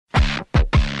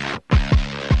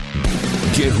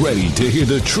Get ready to hear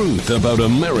the truth about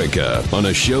America on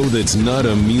a show that's not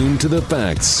immune to the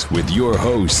facts with your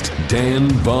host, Dan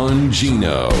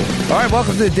Bongino. All right,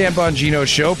 welcome to the Dan Bongino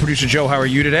Show. Producer Joe, how are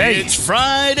you today? It's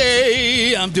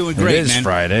Friday. I'm doing great, man. It is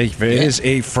Friday. It is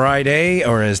a Friday,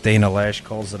 or as Dana Lash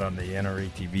calls it on the NRA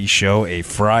TV show, a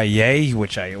Fry-yay,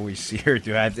 which I always see her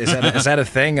do. Is that a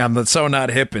thing? I'm so not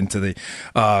hip into the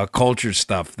culture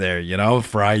stuff there, you know,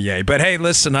 Fry-yay. But hey,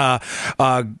 listen,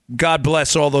 God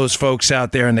bless all those folks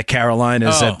out there in the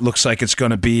Carolinas. It looks like it's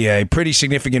going to be a pretty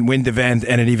significant wind event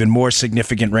and an even more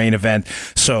significant rain event.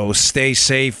 So stay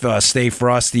safe, stay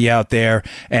frosty out there.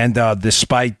 And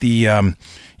despite the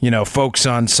folks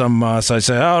on some sides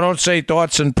say, oh, don't say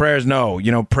thoughts and prayers.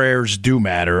 No, prayers do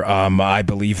matter. I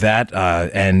believe that.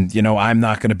 And I'm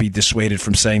not going to be dissuaded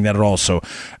from saying that at all. So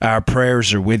our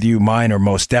prayers are with you. Mine are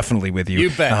most definitely with you. You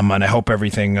bet. And I hope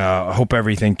everything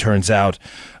turns out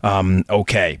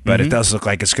okay. But it does look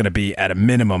like it's going to be, at a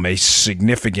minimum, a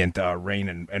significant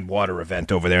rain and water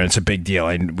event over there. And it's a big deal.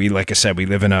 And like I said, we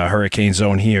live in a hurricane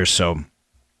zone here. So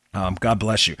God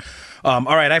bless you. All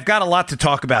right, I've got a lot to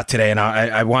talk about today, and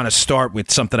I want to start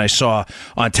with something I saw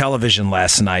on television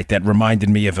last night that reminded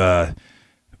me of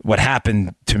what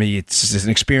happened to me. It's an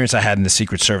experience I had in the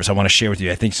Secret Service I want to share with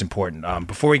you. I think it's important.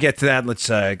 Before we get to that, let's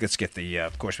get the,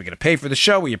 of course, we're going to pay for the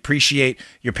show. We appreciate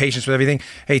your patience with everything.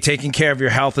 Hey, taking care of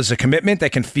your health is a commitment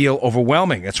that can feel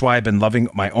overwhelming. That's why I've been loving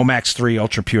my Omax 3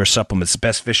 Ultra Pure supplements, the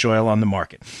best fish oil on the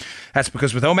market. That's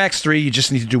because with Omax 3, you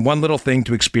just need to do one little thing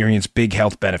to experience big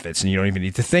health benefits, and you don't even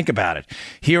need to think about it.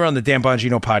 Here on the Dan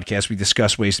Bongino podcast, we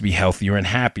discuss ways to be healthier and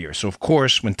happier. So, of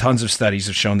course, when tons of studies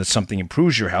have shown that something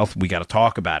improves your health, we got to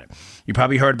talk about it. You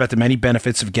probably heard about the many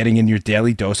benefits of getting in your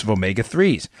daily dose of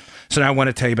omega-3s. So now I want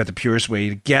to tell you about the purest way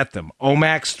to get them,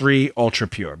 Omax 3 Ultra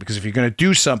Pure, because if you're going to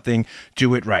do something,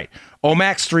 do it right.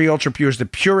 Omax 3 Ultra Pure is the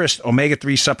purest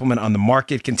omega-3 supplement on the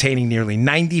market, containing nearly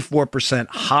 94%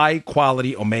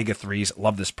 high-quality omega-3s.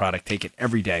 Love this product. Take it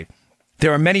every day.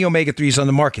 There are many omega-3s on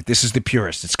the market. This is the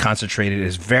purest. It's concentrated. It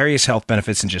has various health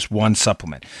benefits in just one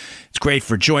supplement. It's great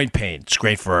for joint pain. It's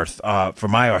great for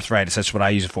my arthritis. That's what I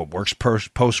use it for. It works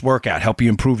post-workout. Help you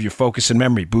improve your focus and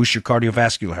memory. Boost your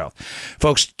cardiovascular health.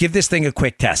 Folks, give this thing a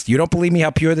quick test. You don't believe me how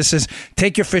pure this is?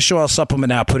 Take your fish oil supplement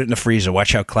now. Put it in the freezer.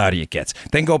 Watch how cloudy it gets.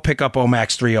 Then go pick up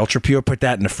Omax 3 Ultra Pure. Put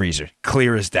that in the freezer.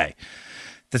 Clear as day.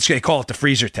 They call it the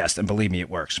freezer test, and believe me, it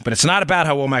works. But it's not about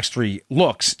how Omax 3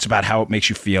 looks. It's about how it makes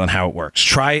you feel and how it works.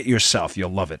 Try it yourself.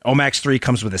 You'll love it. Omax 3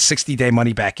 comes with a 60-day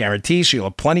money-back guarantee, so you'll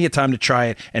have plenty of time to try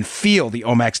it and feel the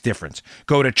Omax difference.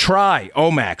 Go to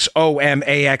tryomax,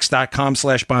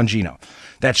 OMAX.com/Bongino.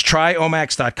 That's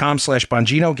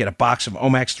tryomax.com/Bongino. Get a box of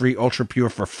Omax 3 Ultra Pure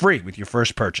for free with your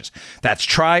first purchase. That's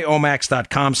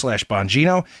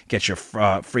tryomax.com/Bongino. Get your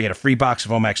get a free box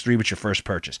of Omax 3 with your first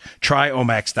purchase.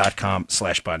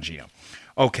 Tryomax.com/Bongino.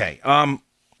 Okay.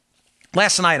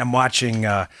 Last night I'm watching,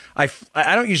 I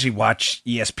don't usually watch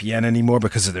ESPN anymore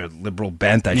because of their liberal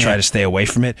bent. I try to stay away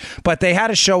from it. But they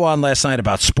had a show on last night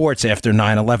about sports after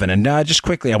 9/11. And just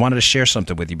quickly, I wanted to share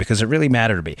something with you because it really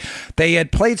mattered to me. They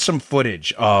had played some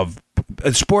footage of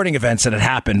sporting events that had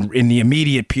happened in the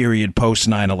immediate period post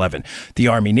 9/11. The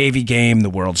Army-Navy game, the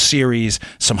World Series,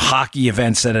 some hockey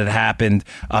events that had happened.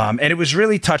 And it was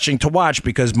really touching to watch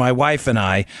because my wife and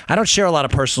I don't share a lot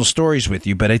of personal stories with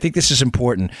you, but I think this is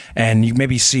important. And you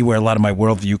maybe see where a lot of my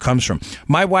worldview comes from.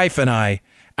 My wife and I,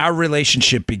 our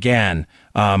relationship began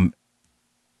 10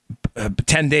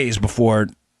 days before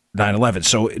 9/11.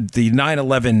 So the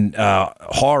 9/11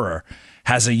 horror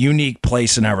has a unique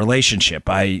place in our relationship.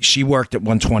 She worked at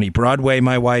 120 Broadway,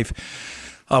 my wife,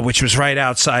 which was right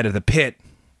outside of the pit,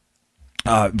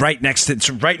 right next to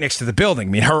the building.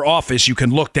 I mean, her office, you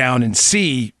can look down and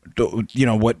see,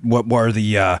 what were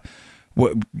the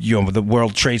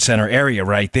World Trade Center area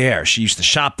right there. She used to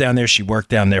shop down there. She worked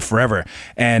down there forever.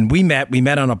 And we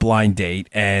met on a blind date,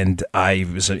 and I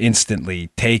was instantly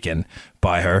taken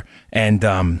by her. And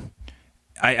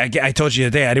I told you the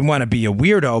other day, I didn't want to be a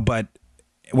weirdo, but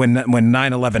when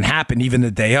 9/11 happened, even the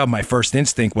day of, my first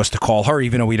instinct was to call her,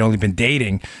 even though we'd only been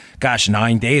dating,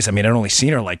 9 days. I mean, I'd only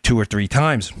seen her like 2 or 3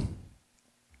 times.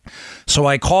 So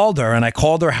I called her, and I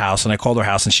called her house,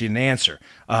 and she didn't answer.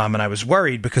 And I was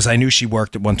worried because I knew she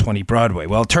worked at 120 Broadway.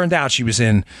 Well, it turned out she was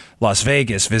in Las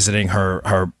Vegas visiting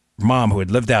her mom, who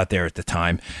had lived out there at the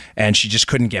time, and she just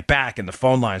couldn't get back, and the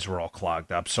phone lines were all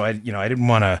clogged up. So I didn't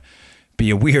want to be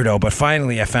a weirdo, but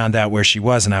finally I found out where she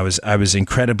was, and I was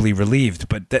incredibly relieved.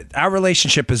 But our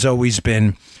relationship has always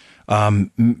been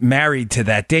married to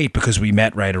that date because we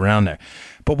met right around there.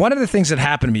 But one of the things that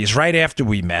happened to me is right after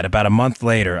we met, about a month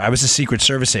later, I was a Secret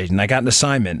Service agent. I got an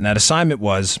assignment, and that assignment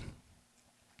was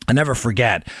I never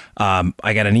forget.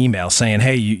 I got an email saying,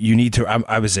 "Hey, you need to."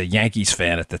 I was a Yankees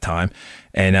fan at the time,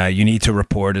 and you need to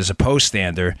report as a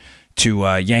poststander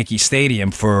to Yankee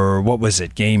Stadium for what was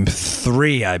it, Game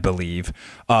 3, I believe,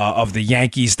 of the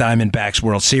Yankees Diamondbacks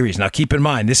World Series. Now, keep in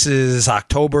mind, this is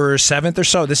October 7th or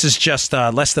so. This is just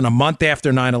less than a month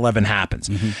after 9/11 happens.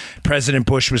 President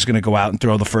Bush was going to go out and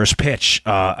throw the first pitch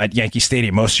at Yankee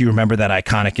Stadium. Most of you remember that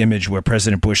iconic image where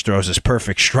President Bush throws his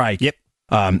perfect strike. Yep.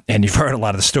 And you've heard a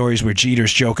lot of the stories where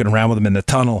Jeter's joking around with him in the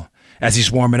tunnel. As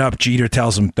he's warming up, Jeter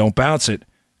tells him, "Don't bounce it.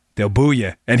 They'll boo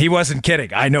you." And he wasn't kidding.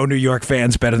 I know New York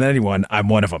fans better than anyone. I'm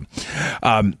one of them.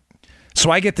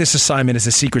 So I get this assignment as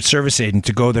a Secret Service agent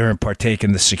to go there and partake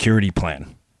in the security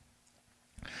plan.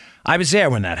 I was there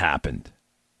when that happened.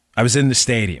 I was in the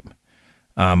stadium.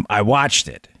 I watched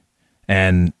it.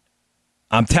 And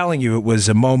I'm telling you, it was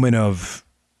a moment of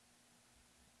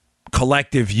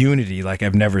collective unity like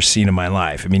I've never seen in my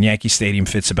life. I mean, Yankee Stadium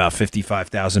fits about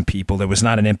 55,000 people. There was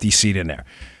not an empty seat in there.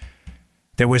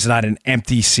 There was not an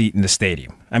empty seat in the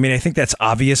stadium. I mean, I think that's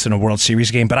obvious in a World Series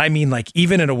game, but I mean, like,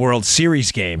 even in a World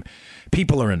Series game,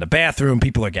 people are in the bathroom,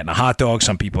 people are getting a hot dog,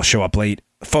 some people show up late.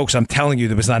 Folks, I'm telling you,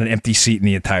 there was not an empty seat in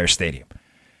the entire stadium.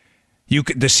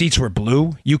 The seats were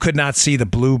blue. You could not see the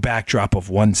blue backdrop of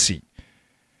one seat.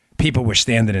 People were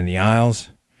standing in the aisles,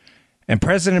 and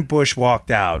President Bush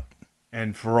walked out.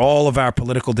 And for all of our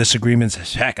political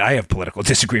disagreements, heck, I have political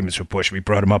disagreements with Bush. We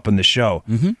brought him up on the show.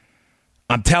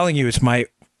 I'm telling you, it's my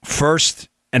first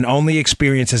and only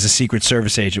experience as a Secret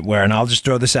Service agent where, and I'll just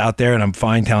throw this out there and I'm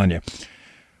fine telling you,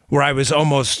 where I was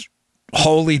almost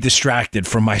wholly distracted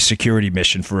from my security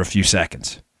mission for a few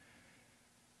seconds.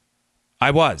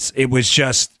 I was. It was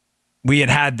just, we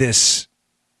had this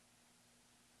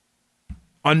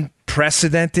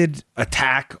unprecedented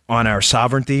attack on our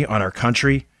sovereignty, on our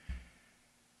country.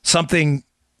 Something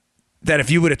that if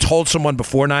you would have told someone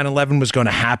before 9/11 was going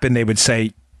to happen, they would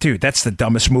say, "Dude, that's the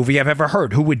dumbest movie I've ever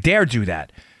heard. Who would dare do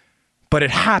that?" But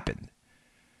it happened.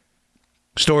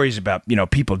 Stories about,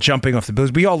 people jumping off the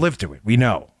buildings. We all lived through it. We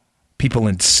know. People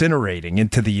incinerating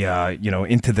into the,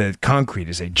 into the concrete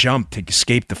as they jump to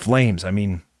escape the flames. I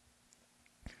mean,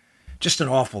 just an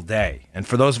awful day. And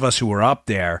for those of us who were up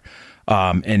there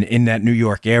and in that New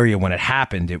York area when it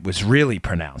happened, it was really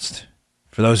pronounced.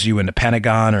 For those of you in the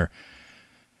Pentagon or,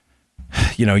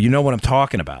 you know what I'm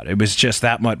talking about. It was just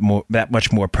that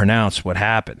much more pronounced what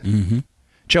happened.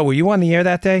 Joe, were you on the air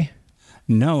that day?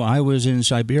 No, I was in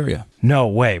Siberia. No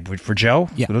way. For Joe?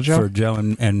 Yeah, Little Joe? for Joe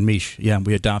and Mish. Yeah,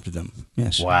 we adopted them.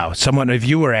 Yes. Wow. Someone, a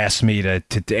viewer asked me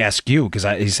to ask you because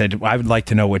he said, I would like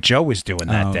to know what Joe was doing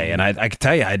that day. And I could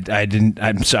tell you, I didn't,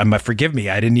 forgive me,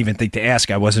 I didn't even think to ask.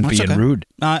 I wasn't being rude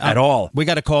at all. We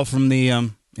got a call from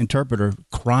the interpreter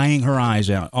crying her eyes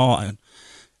out. Oh,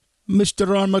 Mr.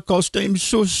 Armacosta, I'm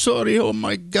so sorry. Oh,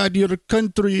 my God, your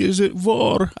country is at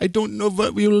war. I don't know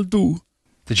what we will do.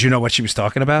 Did you know what she was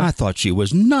talking about? I thought she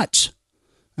was nuts.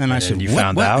 And I said, you what?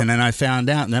 Found out? And then I found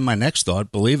out. And then my next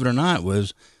thought, believe it or not,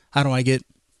 was, how do I get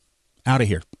out of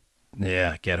here?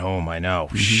 Yeah, get home. I know.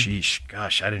 Sheesh.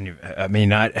 Gosh, I didn't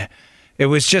even, it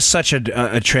was just such a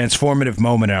transformative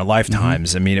moment in our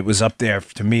lifetimes. I mean, it was up there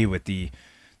to me with the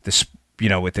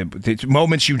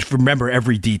moments you remember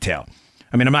every detail.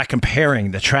 I mean, I'm not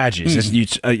comparing the tragedies.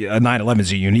 9/11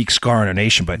 is a unique scar in our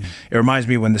nation, but it reminds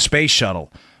me when the space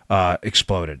shuttle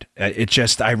exploded.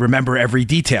 I remember every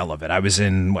detail of it. I was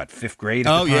in, 5th grade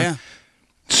at the time? Yeah.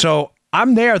 So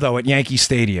I'm there, though, at Yankee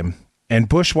Stadium, and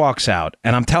Bush walks out,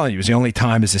 and I'm telling you, it was the only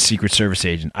time as a Secret Service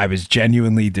agent I was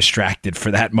genuinely distracted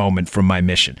for that moment from my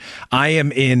mission. I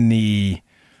am in the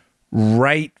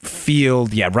right field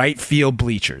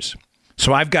bleachers.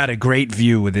 So I've got a great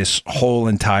view of this whole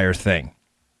entire thing.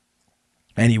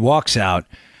 And he walks out,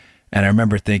 and I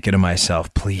remember thinking to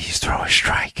myself, please throw a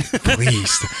strike,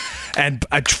 please. And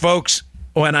folks,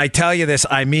 when I tell you this,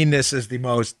 I mean this as the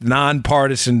most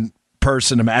nonpartisan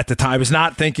person at the time. I was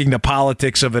not thinking the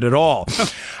politics of it at all.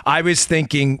 I was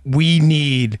thinking we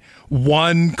need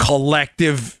one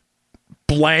collective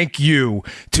blank you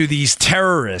to these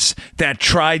terrorists that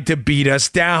tried to beat us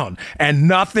down. And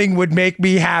nothing would make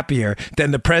me happier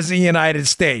than the President of the United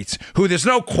States, who there's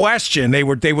no question they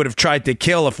would have tried to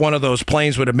kill if one of those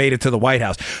planes would have made it to the White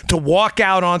House, to walk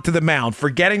out onto the mound,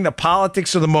 forgetting the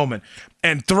politics of the moment,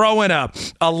 and throwing a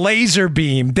laser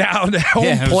beam down at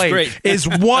home plate is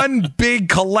one big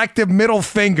collective middle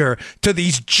finger to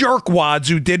these jerkwads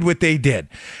who did what they did.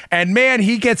 And man,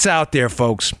 he gets out there,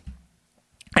 folks,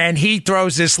 and he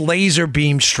throws this laser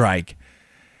beam strike.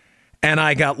 And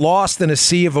I got lost in a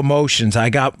sea of emotions.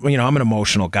 I'm an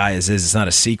emotional guy as is. It's not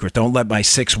a secret. Don't let my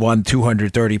 6'1",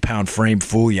 230-pound frame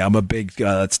fool you. I'm a big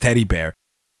teddy bear.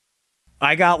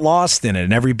 I got lost in it,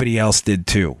 and everybody else did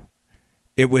too.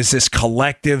 It was this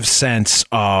collective sense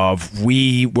of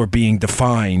we were being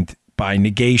defined by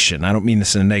negation. I don't mean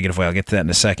this in a negative way. I'll get to that in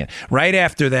a second. Right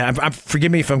after that,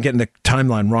 forgive me if I'm getting the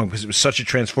timeline wrong because it was such a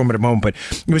transformative moment, but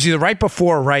it was either right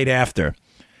before or right after.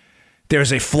 There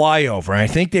was a flyover, and I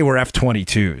think they were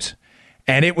F-22s.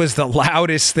 And it was the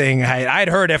loudest thing. I'd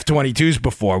heard F-22s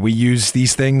before. We use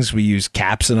these things. We use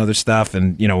caps and other stuff.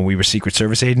 And, when we were Secret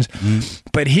Service agents. Mm-hmm.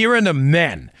 But hearing the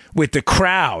men with the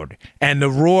crowd and the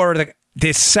roar,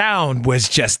 this sound was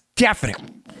just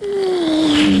deafening.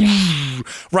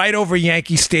 Right over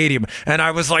Yankee Stadium. And I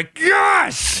was like,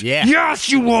 yes! Yeah. Yes,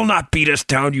 you will not beat us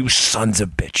down, you sons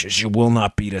of bitches. You will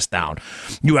not beat us down.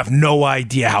 You have no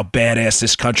idea how badass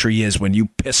this country is when you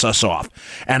piss us off.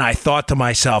 And I thought to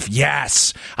myself,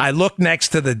 yes. I looked next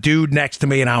to the dude next to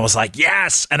me and I was like,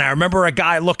 yes. And I remember a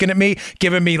guy looking at me,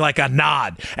 giving me like a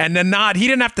nod. And the nod, he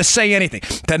didn't have to say anything.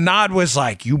 The nod was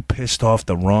like, you pissed off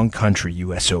the wrong country,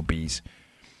 you SOBs.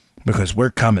 Because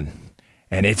we're coming.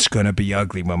 And it's going to be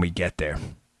ugly when we get there.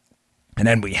 And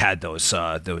then we had those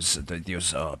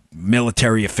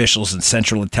military officials and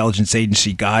Central Intelligence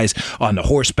Agency guys on the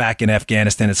horseback in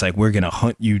Afghanistan. It's like, we're going to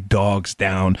hunt you dogs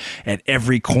down at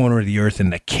every corner of the earth in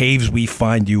the caves we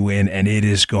find you in, and it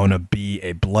is going to be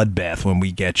a bloodbath when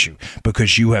we get you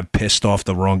because you have pissed off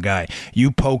the wrong guy.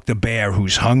 You poked a bear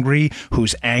who's hungry,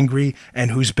 who's angry,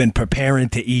 and who's been preparing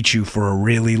to eat you for a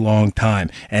really long time.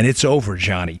 And it's over,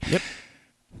 Johnny. Yep.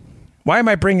 Why am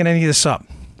I bringing any of this up?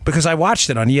 Because I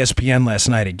watched it on ESPN last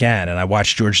night again, and I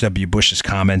watched George W. Bush's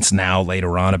comments now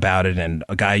later on about it, and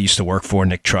a guy I used to work for,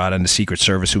 Nick Trotta, in the Secret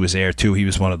Service, who was there too. He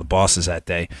was one of the bosses that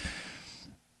day.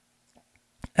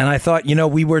 And I thought,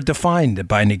 we were defined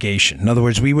by negation. In other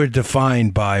words, we were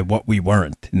defined by what we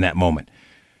weren't in that moment.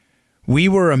 We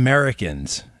were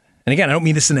Americans. And again, I don't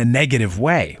mean this in a negative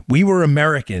way. We were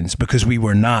Americans because we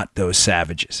were not those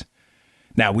savages.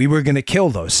 Now, we were going to kill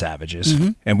those savages,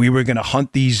 and we were going to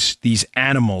hunt these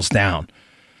animals down.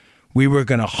 We were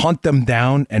going to hunt them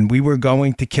down, and we were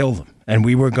going to kill them, and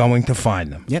we were going to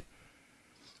find them. Yep.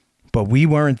 But we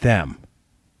weren't them.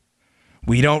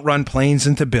 We don't run planes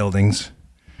into buildings.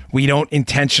 We don't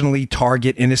intentionally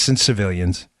target innocent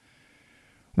civilians.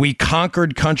 We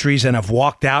conquered countries and have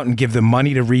walked out and give them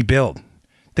money to rebuild.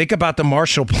 Think about the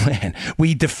Marshall Plan.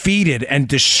 We defeated and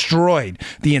destroyed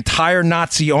the entire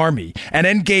Nazi army and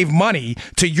then gave money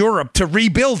to Europe to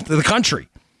rebuild the country.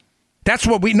 That's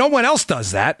what no one else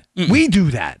does that. We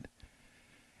do that.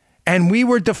 And we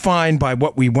were defined by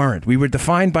what we weren't. We were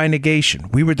defined by negation.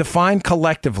 We were defined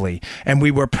collectively, and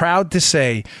we were proud to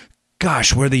say,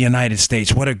 gosh, we're the United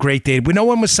States. What a great day. No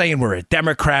one was saying we're a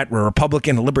Democrat, we're a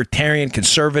Republican, a Libertarian,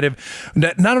 conservative.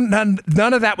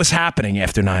 None of that was happening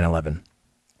after 9/11.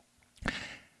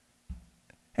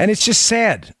 And it's just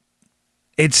sad.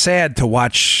 It's sad to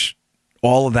watch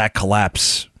all of that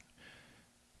collapse.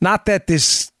 Not that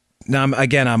this,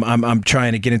 I'm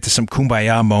trying to get into some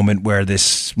kumbaya moment where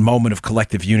this moment of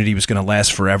collective unity was going to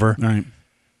last forever. Right.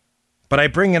 But I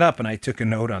bring it up, and I took a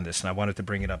note on this, and I wanted to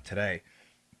bring it up today.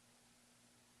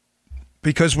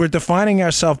 Because we're defining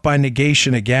ourselves by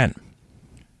negation again.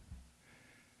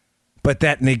 But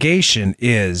that negation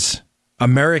is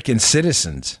American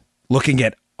citizens looking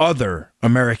at other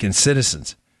American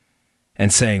citizens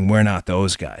and saying, we're not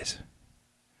those guys.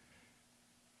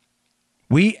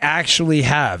 We actually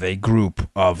have a group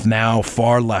of now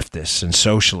far leftists and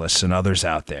socialists and others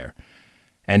out there,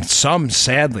 and some,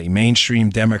 sadly,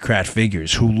 mainstream Democrat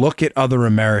figures who look at other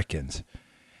Americans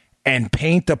and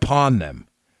paint upon them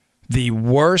the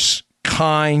worst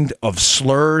kind of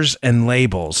slurs and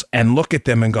labels and look at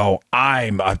them and go,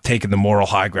 I'm taking the moral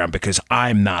high ground because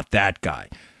I'm not that guy.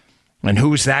 And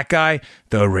who's that guy?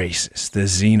 The racist, the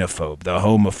xenophobe, the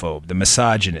homophobe, the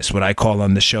misogynist, what I call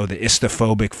on the show the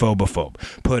istophobic phobophobe.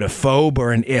 Put a phobe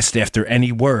or an ist after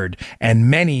any word, and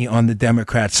many on the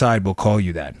Democrat side will call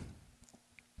you that.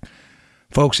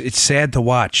 Folks, it's sad to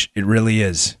watch. It really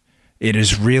is. It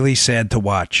is really sad to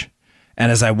watch.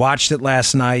 And as I watched it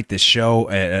last night, this show,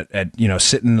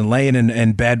 sitting and laying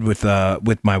in bed with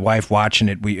my wife watching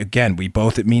it, we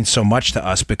both, it means so much to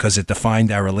us because it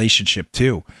defined our relationship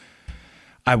too.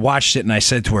 I watched it and I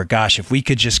said to her, gosh, if we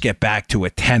could just get back to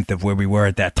 1/10 of where we were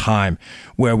at that time,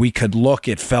 where we could look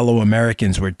at fellow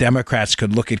Americans, where Democrats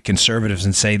could look at conservatives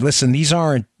and say, listen, these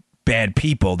aren't bad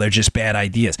people. They're just bad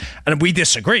ideas. And we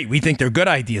disagree. We think they're good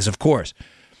ideas, of course.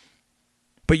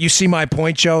 But you see my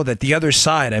point, Joe, that the other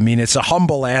side, I mean, it's a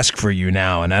humble ask for you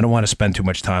now, and I don't want to spend too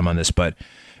much time on this, but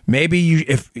Maybe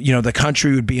if the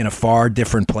country would be in a far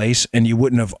different place, and you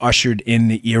wouldn't have ushered in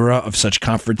the era of such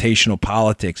confrontational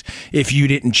politics if you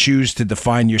didn't choose to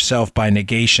define yourself by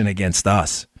negation against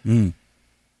us.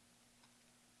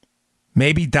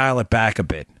 Maybe dial it back a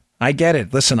bit. I get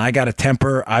it. Listen, I got a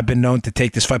temper. I've been known to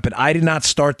take this fight, but I did not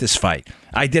start this fight.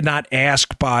 I did not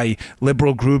ask by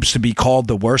liberal groups to be called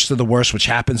the worst of the worst, which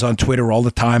happens on Twitter all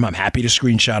the time. I'm happy to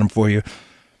screenshot them for you.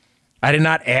 I did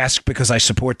not ask because I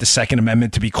support the Second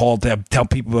Amendment to be called to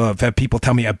have people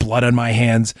tell me I have blood on my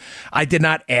hands. I did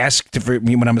not ask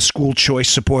when I'm a school choice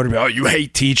supporter, oh, you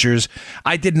hate teachers.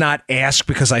 I did not ask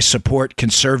because I support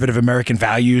conservative American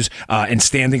values and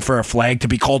standing for a flag to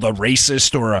be called a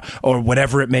racist or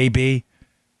whatever it may be.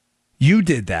 You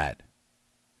did that.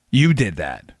 You did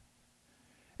that.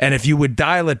 And if you would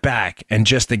dial it back and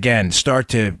just, again, start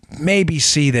to maybe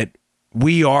see that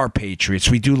we are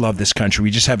patriots. We do love this country.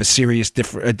 We just have a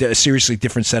seriously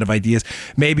different set of ideas.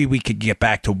 Maybe we could get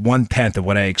back to 1/10 of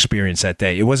what I experienced that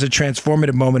day. It was a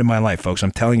transformative moment in my life, folks.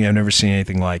 I'm telling you, I've never seen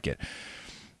anything like it.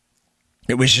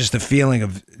 It was just a feeling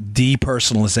of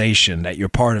depersonalization, that you're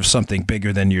part of something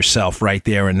bigger than yourself right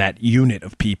there in that unit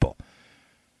of people,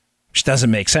 which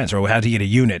doesn't make sense. Or how do you get a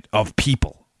unit of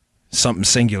people? Something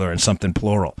singular and something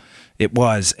plural. It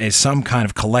was some kind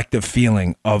of collective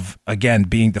feeling of, again,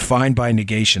 being defined by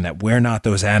negation, that we're not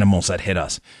those animals that hit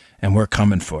us, and we're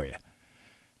coming for you.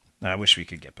 I wish we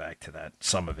could get back to that,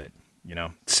 some of it,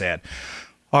 sad.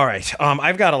 All right,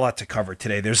 I've got a lot to cover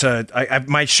today. There's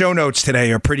my show notes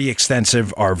today are pretty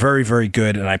extensive, are very, very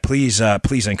good, and I please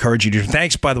encourage you to.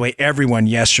 Thanks, by the way, everyone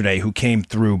yesterday who came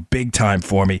through big time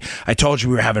for me. I told you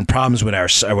we were having problems with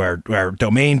our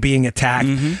domain being attacked,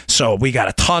 so we got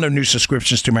a ton of new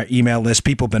subscriptions to my email list.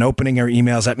 People have been opening our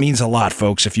emails. That means a lot,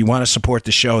 folks. If you want to support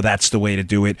the show, that's the way to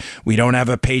do it. We don't have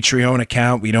a Patreon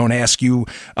account. We don't ask you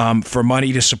for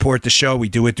money to support the show. We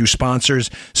do it through sponsors,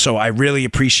 so I really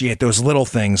appreciate those little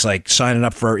things. Like signing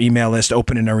up for our email list,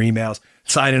 opening our emails,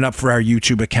 signing up for our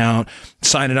YouTube account,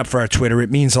 signing up for our Twitter.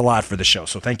 It means a lot for the show.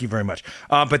 So thank you very much.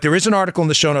 But there is an article in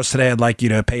the show notes today I'd like you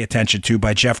to pay attention to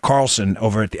by Jeff Carlson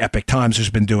over at the Epic Times, who's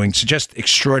been doing just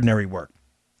extraordinary work.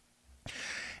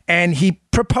 And he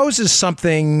proposes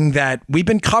something that we've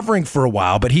been covering for a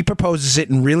while, but he proposes it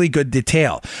in really good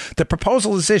detail. The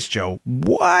proposal is this, Joe.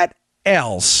 What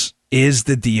else is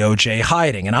the DOJ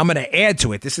hiding? And I'm going to add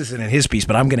to it. This isn't in his piece,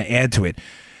 but I'm going to add to it.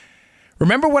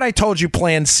 Remember what I told you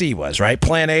Plan C was, right?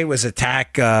 Plan A was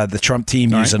attack the Trump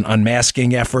team using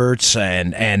unmasking efforts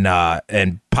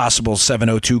and possible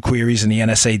 702 queries in the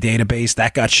NSA database.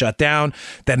 That got shut down.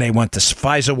 Then they went to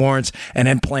FISA warrants. And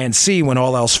then Plan C, when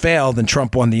all else failed and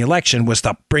Trump won the election, was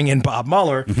to bring in Bob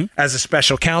Mueller as a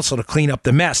special counsel to clean up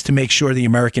the mess, to make sure the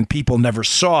American people never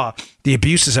saw the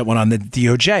abuses that went on the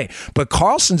DOJ. But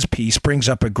Carlson's piece brings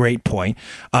up a great point.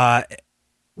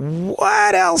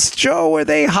 What else, Joe, are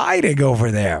they hiding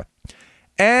over there?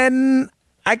 And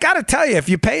I got to tell you, if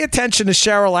you pay attention to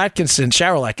Cheryl Atkinson's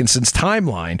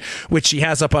timeline, which she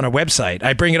has up on her website,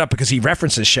 I bring it up because he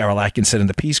references Cheryl Atkinson in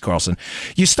the piece, Carlson,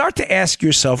 you start to ask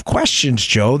yourself questions,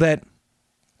 Joe, that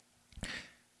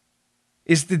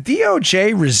is the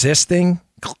DOJ resisting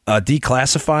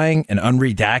declassifying and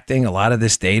unredacting a lot of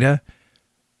this data?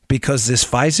 Because this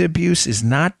FISA abuse is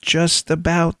not just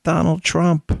about Donald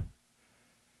Trump.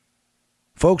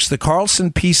 Folks, the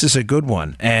Carlson piece is a good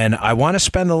one, and I want to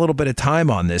spend a little bit of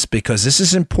time on this because this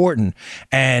is important,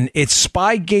 and it's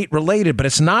Spygate related, but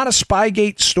it's not a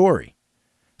Spygate story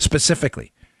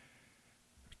specifically.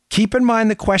 Keep in mind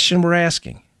the question we're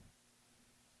asking.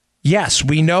 Yes,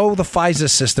 we know the FISA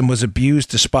system was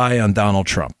abused to spy on Donald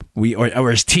Trump,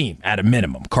 or his team at a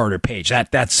minimum, Carter Page.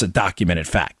 That's a documented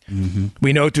fact.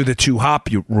 We know through the 2-hop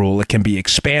rule it can be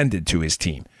expanded to his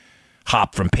team.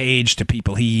 Hop from Page to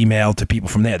people he emailed to people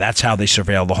from there. That's how they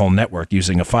surveil the whole network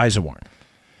using a FISA warrant.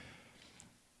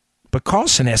 But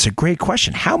Carlson asks a great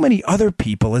question. How many other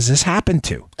people has this happened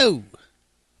to? Oh.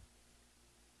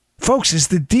 Folks, is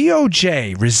the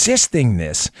DOJ resisting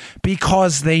this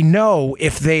because they know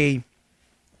if they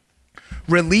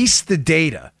release the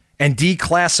data and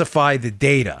declassify the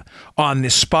data on the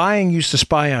spying used to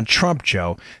spy on Trump,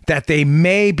 Joe, that they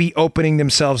may be opening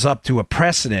themselves up to a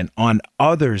precedent on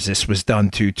others this was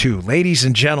done to, too. Ladies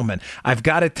and gentlemen, I've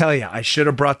got to tell you, I should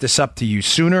have brought this up to you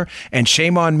sooner, and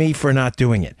shame on me for not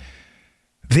doing it.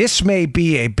 This may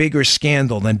be a bigger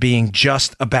scandal than being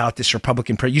just about this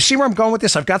Republican president. You see where I'm going with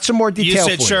this? I've got some more detail for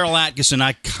you. You said Cheryl Atkinson.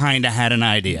 I kind of had an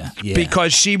idea. Yeah.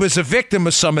 Because she was a victim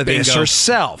of some of this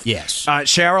herself. Yes.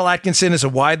 Cheryl Atkinson is a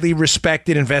widely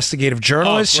respected investigative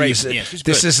journalist. Oh, great. She's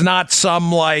this is not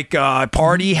some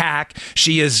party hack.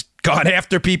 She is gone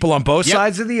after people on both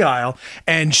sides of the aisle,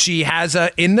 and she has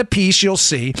in the piece, you'll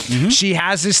see, she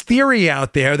has this theory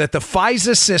out there that the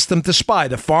FISA system to spy,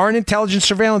 the Foreign Intelligence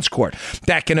Surveillance Court,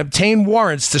 that can obtain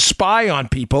warrants to spy on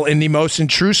people in the most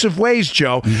intrusive ways,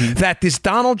 Joe, that this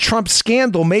Donald Trump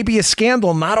scandal may be a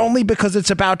scandal not only because it's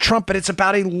about Trump, but it's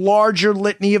about a larger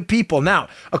litany of people. Now,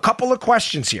 a couple of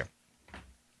questions here.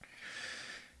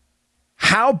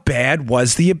 How bad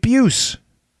was the abuse?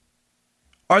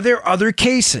 Are there other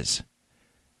cases?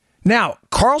 Now,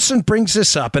 Carlson brings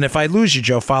this up, and if I lose you,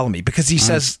 Joe, follow me, because he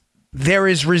says there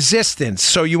is resistance,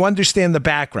 so you understand the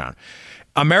background.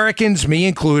 Americans, me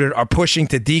included, are pushing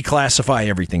to declassify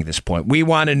everything at this point. We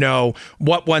want to know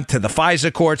what went to the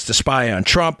FISA courts to spy on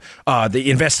Trump,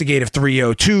 the investigative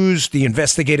 302s, the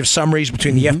investigative summaries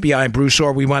between the FBI and Bruce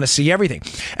Orr. We want to see everything.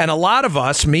 And a lot of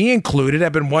us, me included,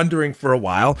 have been wondering for a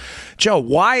while, Joe,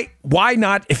 why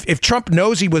not, if Trump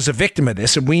knows he was a victim of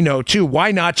this, and we know too,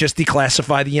 why not just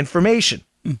declassify the information?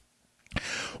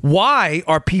 Why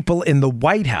are people in the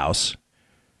White House,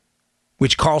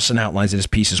 which Carlson outlines in his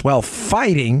piece as well,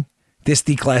 fighting this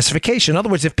declassification? In other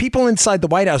words, if people inside the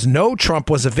White House know Trump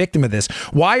was a victim of this,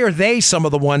 why are they some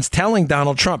of the ones telling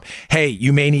Donald Trump, hey,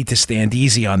 you may need to stand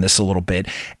easy on this a little bit?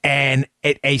 And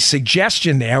a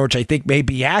suggestion there, which I think may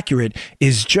be accurate,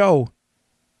 is, Joe,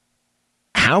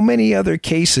 how many other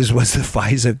cases was the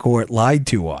FISA court lied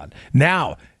to on?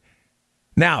 Now,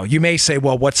 you may say,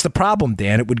 well, what's the problem,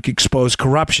 Dan? It would expose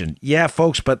corruption. Yeah,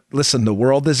 folks, but listen, the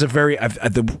world is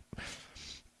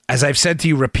as I've said to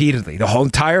you repeatedly, the whole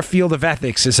entire field of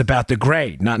ethics is about the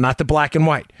gray, not the black and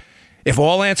white. If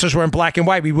all answers were in black and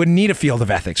white, we wouldn't need a field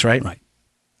of ethics, right? Right.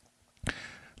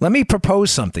 Let me propose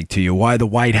something to you why the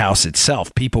White House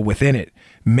itself, people within it,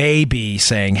 may be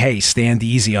saying, hey, stand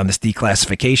easy on this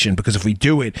declassification, because if we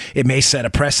do it, it may set a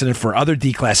precedent for other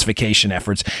declassification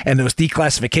efforts, and those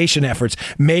declassification efforts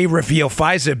may reveal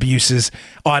FISA abuses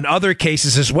on other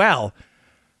cases as well.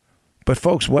 But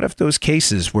folks, what if those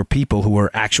cases were people who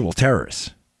were actual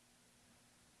terrorists?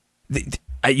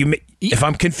 If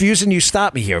I'm confusing you,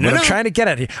 stop me here. But I'm trying to get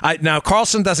at it. Now,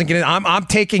 Carlson doesn't get it. I'm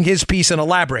taking his piece and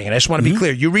elaborating. I just want to be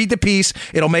clear. You read the piece,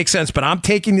 it'll make sense. But I'm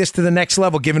taking this to the next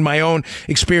level, given my own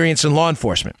experience in law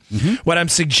enforcement. What I'm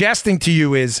suggesting to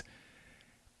you is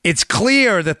it's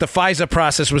clear that the FISA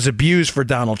process was abused for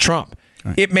Donald Trump.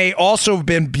 Right. It may also have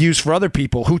been abused for other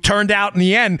people who turned out in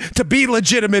the end to be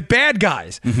legitimate bad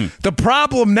guys. The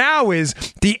problem now is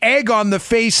the egg on the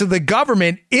face of the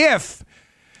government if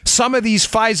some of these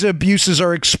FISA abuses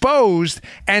are exposed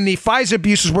and the FISA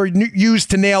abuses were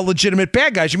used to nail legitimate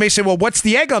bad guys. You may say, well, what's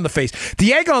the egg on the face?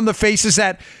 The egg on the face is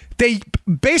that they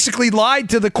basically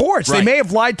lied to the courts. Right. They may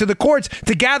have lied to the courts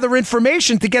to gather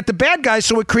information to get the bad guys.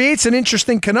 So it creates an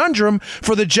interesting conundrum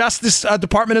for the Justice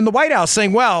Department in the White House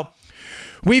saying, well,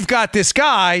 we've got this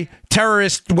guy,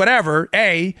 terrorist, whatever,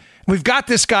 we've got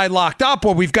this guy locked up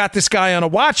or we've got this guy on a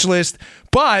watch list,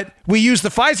 but we use the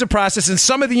FISA process and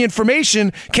some of the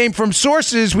information came from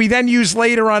sources we then use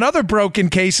later on other broken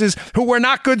cases who were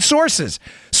not good sources.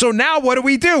 So now what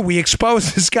do? We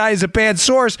expose this guy as a bad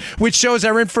source, which shows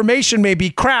our information may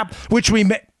be crap, which we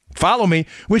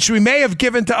may have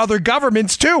given to other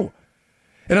governments too.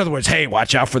 In other words, hey,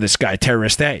 watch out for this guy,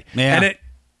 terrorist A. Yeah. And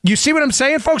you see what I'm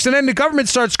saying, folks? And then the government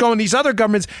starts going, these other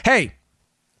governments, hey,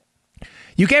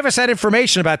 you gave us that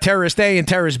information about terrorist A and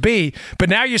terrorist B, but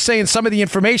now you're saying some of the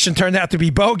information turned out to be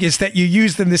bogus that you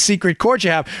used in the secret court you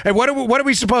have. And what are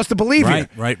we supposed to believe here?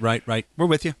 Right. We're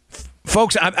with you.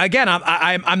 Folks,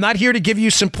 I'm not here to give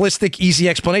you simplistic, easy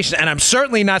explanations, and I'm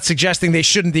certainly not suggesting they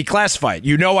shouldn't declassify it.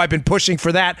 You know I've been pushing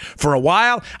for that for a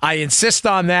while. I insist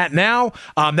on that now.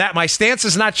 That my stance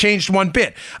has not changed one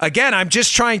bit. Again, I'm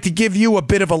just trying to give you a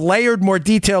bit of a layered, more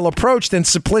detailed approach than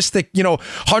simplistic,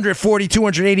 140,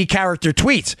 280 character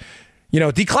tweets.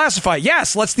 Declassify.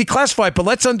 Yes, let's declassify, but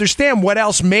let's understand what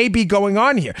else may be going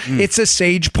on here. It's a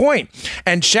sage point.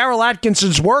 And Cheryl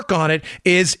Atkinson's work on it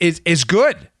is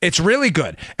good. It's really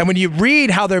good. And when you read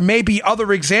how there may be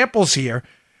other examples here,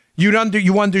 you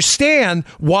understand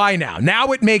why now.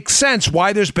 Now it makes sense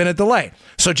why there's been a delay.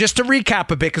 So just to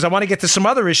recap a bit, because I want to get to some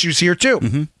other issues here too.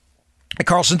 And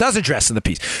Carlson does address in the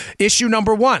piece. Issue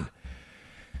number one.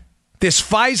 This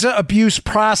FISA abuse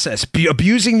process,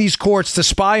 abusing these courts to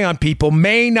spy on people,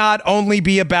 may not only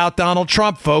be about Donald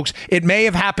Trump, folks. It may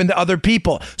have happened to other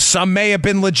people. Some may have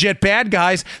been legit bad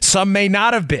guys. Some may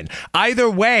not have been. Either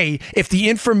way, if the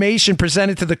information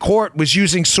presented to the court was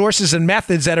using sources and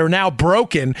methods that are now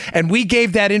broken, and we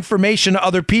gave that information to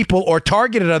other people or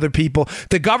targeted other people,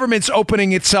 the government's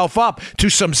opening itself up to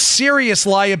some serious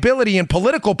liability and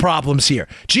political problems here,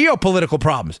 geopolitical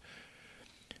problems.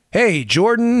 hey,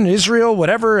 Jordan, Israel,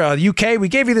 whatever, UK, we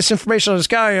gave you this information on this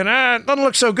guy, and it doesn't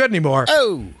look so good anymore.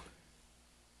 Oh.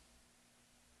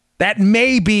 That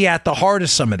may be at the heart of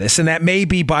some of this, and that may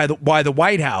be why the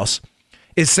White House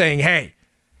is saying, hey,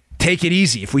 take it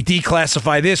easy. If we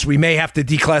declassify this, we may have to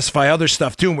declassify other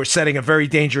stuff too, and we're setting a very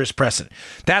dangerous precedent.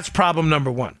 That's problem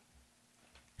number one.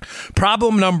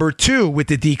 Problem number two with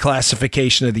the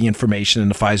declassification of the information in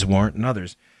the FISA warrant and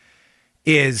others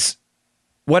is,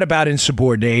 what about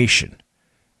insubordination?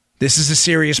 This is a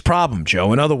serious problem,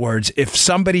 Joe. In other words, if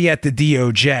somebody at the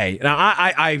DOJ,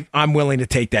 now I'm willing to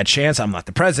take that chance. I'm not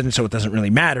the president, so it doesn't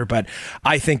really matter. But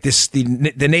I think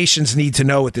the nation's need to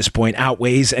know at this point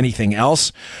outweighs anything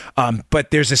else.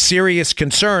 But there's a serious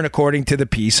concern, according to the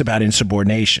piece, about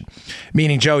insubordination.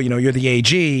 Meaning, Joe, you're the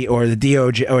AG or the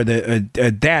DOJ or the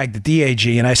DAG, the DAG,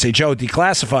 and I say, Joe,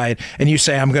 declassify it, and you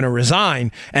say, I'm going to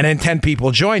resign, and then 10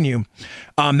 people join you.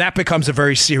 That becomes a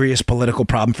very serious political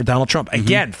problem for Donald Trump.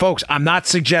 Again, folks, I'm not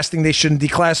suggesting they shouldn't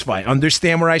declassify.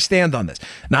 Understand where I stand on this.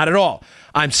 Not at all.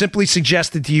 I'm simply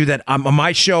suggesting to you that on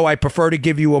my show, I prefer to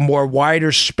give you a more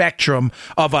wider spectrum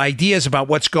of ideas about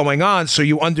what's going on so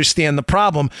you understand the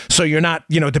problem, so you're not,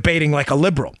 debating like a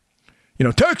liberal.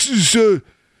 Texas,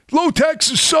 low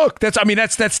taxes suck.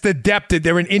 That's the depth.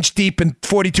 They're an inch deep and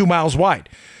 42 miles wide.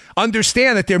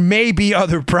 Understand that there may be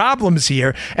other problems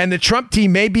here, and the Trump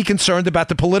team may be concerned about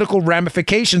the political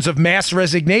ramifications of mass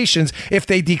resignations if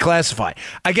they declassify.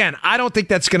 Again, I don't think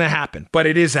that's going to happen, but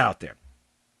it is out there.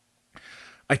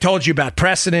 I told you about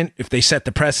precedent. If they set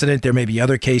the precedent, there may be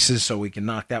other cases, so we can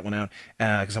knock that one out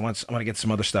because I want to get some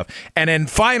other stuff. And then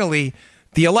finally,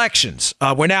 the elections.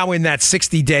 We're now in that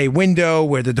 60-day window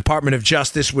where the Department of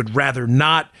Justice would rather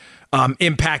not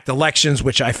impact elections,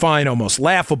 which I find almost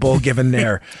laughable given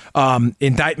their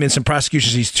indictments and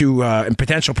prosecutions, and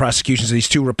potential prosecutions of these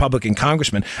two Republican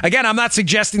congressmen. Again, I'm not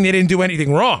suggesting they didn't do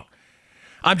anything wrong.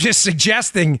 I'm just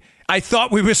suggesting I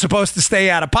thought we were supposed to stay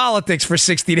out of politics for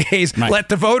 60 days, right. Let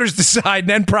the voters decide, and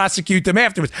then prosecute them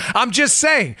afterwards. I'm just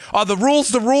saying, are the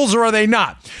rules or are they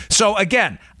not? So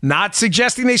again, not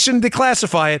suggesting they shouldn't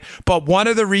declassify it, but one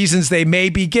of the reasons they may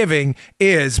be giving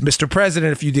is, Mr.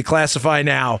 President, if you declassify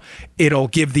now, it'll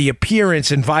give the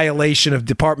appearance in violation of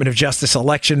Department of Justice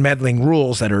election meddling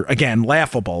rules that are, again,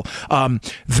 laughable,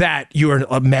 that you're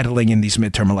meddling in these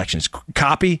midterm elections.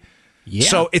 Copy? Yeah.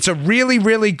 So it's a really,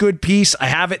 really good piece. I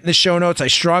have it in the show notes. I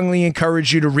strongly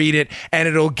encourage you to read it, and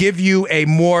it'll give you a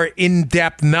more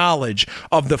in-depth knowledge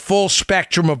of the full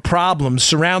spectrum of problems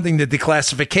surrounding the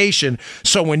declassification.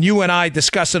 So when you and I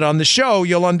discuss it on the show,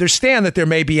 you'll understand that there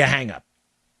may be a hang-up.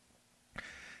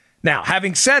 Now,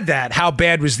 having said that, how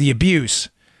bad was the abuse?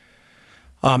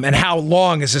 And how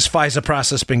long has this FISA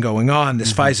process been going on,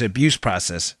 this FISA abuse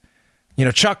process?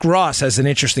 Chuck Ross has an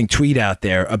interesting tweet out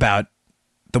there about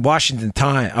the Washington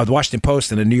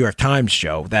Post and the New York Times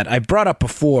show that I brought up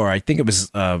before. I think it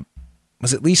was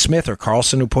it Lee Smith or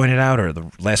Carlson who pointed out, or the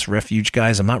Last Refuge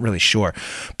guys? I'm not really sure.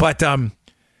 But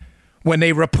when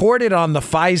they reported on the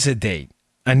FISA date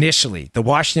initially, the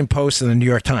Washington Post and the New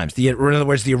York Times, in other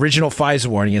words, the original FISA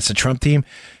warrant against the Trump team,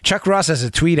 Chuck Ross has a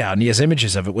tweet out and he has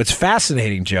images of it. What's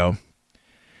fascinating, Joe,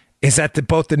 is that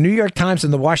both the New York Times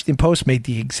and the Washington Post made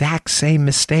the exact same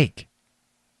mistake.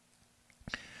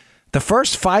 The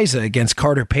first FISA against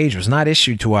Carter Page was not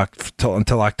issued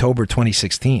until October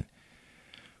 2016.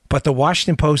 But the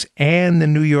Washington Post and the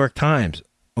New York Times,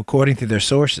 according to their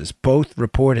sources, both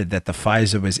reported that the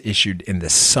FISA was issued in the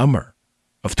summer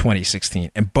of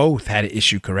 2016, and both had to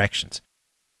issue corrections.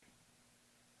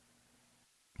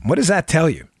 What does that tell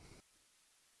you?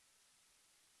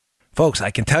 Folks,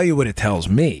 I can tell you what it tells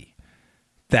me,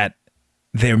 that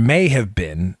there may have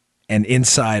been an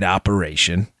inside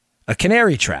operation, a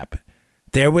canary trap.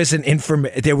 There was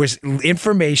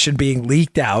information being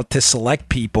leaked out to select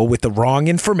people with the wrong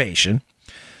information.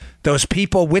 Those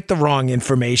people with the wrong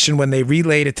information, when they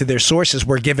relayed it to their sources,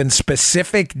 were given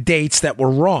specific dates that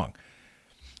were wrong.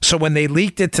 So when they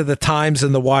leaked it to the Times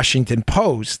and the Washington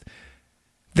Post,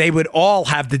 they would all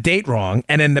have the date wrong,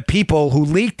 and then the people who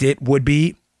leaked it would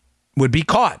be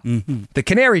caught. Mm-hmm. The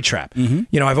canary trap.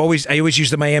 Mm-hmm. I always use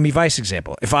the Miami Vice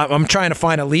example. If I'm trying to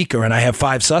find a leaker and I have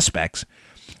 5 suspects,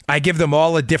 I give them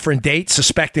all a different date,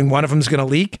 suspecting one of them is going to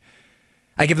leak.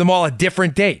 I give them all a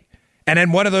different date. And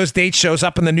then one of those dates shows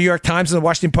up in the New York Times and the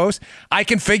Washington Post. I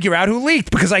can figure out who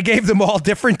leaked because I gave them all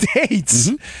different dates.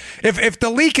 Mm-hmm. If the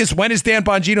leak is when is Dan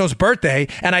Bongino's birthday,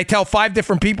 and I tell 5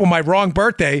 different people my wrong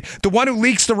birthday, the one who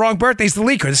leaks the wrong birthday is the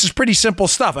leaker. This is pretty simple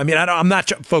stuff. I mean, I'm not,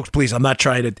 folks, please, I'm not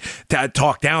trying to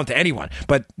talk down to anyone,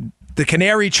 but the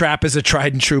canary trap is a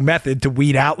tried and true method to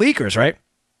weed out leakers, right?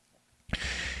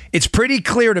 It's pretty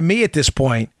clear to me at this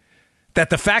point that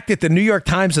the fact that the New York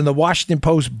Times and the Washington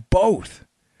Post both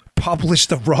published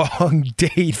the wrong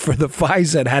date for the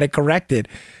FISA and had it corrected,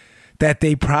 that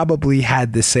they probably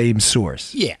had the same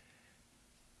source. Yeah.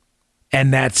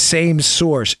 And that same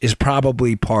source is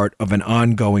probably part of an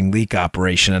ongoing leak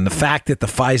operation. And the fact that the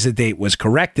FISA date was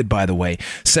corrected, by the way,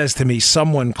 says to me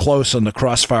someone close on the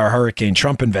Crossfire Hurricane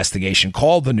Trump investigation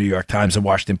called the New York Times and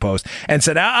Washington Post and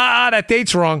said, that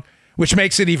date's wrong, which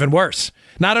makes it even worse.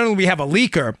 Not only do we have a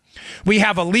leaker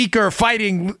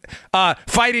fighting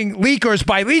leakers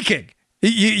by leaking.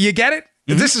 You get it?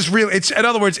 Mm-hmm. This is real. In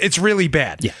other words, it's really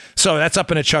bad. Yeah. So that's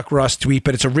up in a Chuck Ross tweet,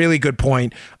 but it's a really good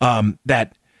point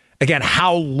that, again,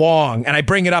 how long, and I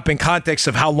bring it up in context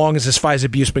of how long has this FISA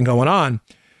abuse been going on,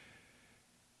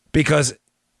 because,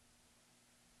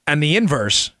 and the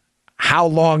inverse, how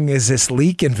long has this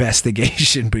leak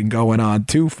investigation been going on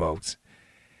too, folks?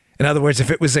 In other words, if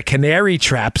it was a canary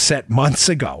trap set months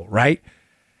ago, right?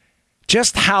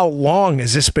 Just how long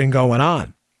has this been going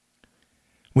on?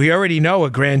 We already know a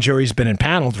grand jury's been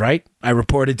impaneled, right? I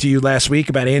reported to you last week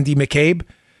about Andy McCabe.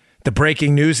 The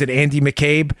breaking news that Andy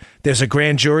McCabe, there's a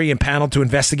grand jury impaneled to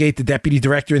investigate the deputy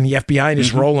director in the FBI and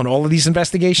his role in all of these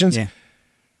investigations. Yeah.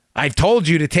 I've told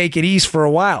you to take it easy for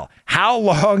a while. How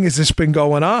long has this been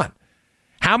going on?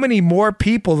 How many more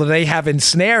people do they have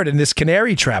ensnared in this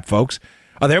canary trap, folks?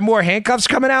 Are there more handcuffs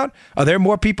coming out? Are there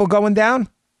more people going down?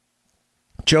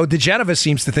 Joe DeGeneres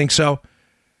seems to think so.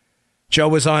 Joe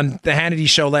was on the Hannity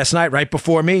show last night, right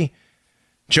before me.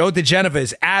 Joe DeGeneres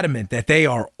is adamant that they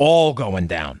are all going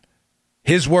down.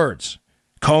 His words: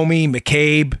 Comey,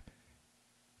 McCabe,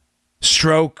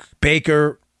 Stroke,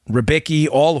 Baker, Rybicki,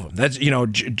 all of them. That's,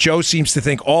 Joe seems to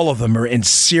think all of them are in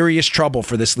serious trouble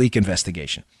for this leak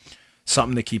investigation.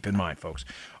 Something to keep in mind, folks.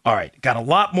 All right, got a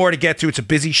lot more to get to. It's a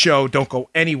busy show. Don't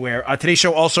go anywhere. Today's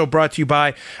show also brought to you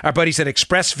by our buddies at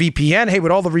ExpressVPN. Hey,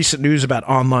 with all the recent news about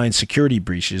online security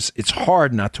breaches, it's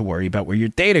hard not to worry about where your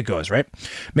data goes, right?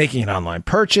 Making an online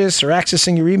purchase or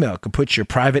accessing your email could put your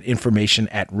private information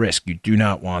at risk. You do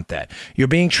not want that. You're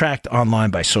being tracked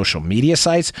online by social media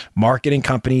sites, marketing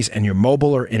companies, and your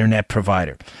mobile or internet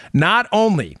provider. Not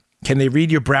only can they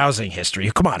read your browsing history,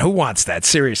 come on, who wants that?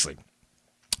 Seriously.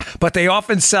 But they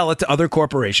often sell it to other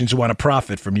corporations who want to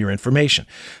profit from your information.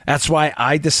 That's why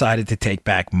I decided to take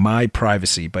back my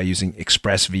privacy by using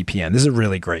ExpressVPN. This is a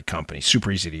really great company,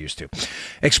 super easy to use too.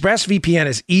 ExpressVPN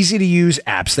is easy to use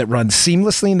apps that run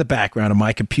seamlessly in the background of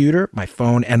my computer, my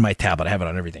phone, and my tablet. I have it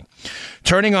on everything.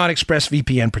 Turning on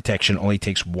ExpressVPN protection only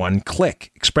takes one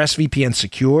click. ExpressVPN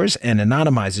secures and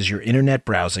anonymizes your internet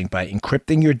browsing by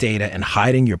encrypting your data and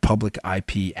hiding your public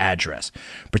IP address.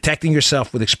 Protecting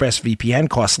yourself with ExpressVPN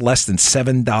costs less than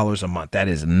 $7 a month. That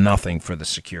is nothing for the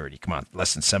security. Come on,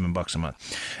 less than $7 a month.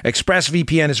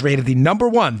 ExpressVPN is rated the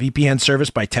 #1 VPN service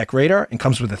by TechRadar and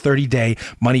comes with a 30-day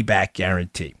money-back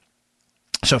guarantee.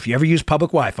 So if you ever use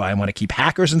public Wi-Fi and want to keep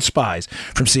hackers and spies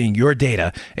from seeing your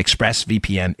data,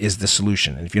 ExpressVPN is the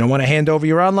solution. And if you don't want to hand over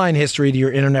your online history to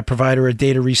your internet provider or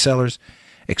data resellers,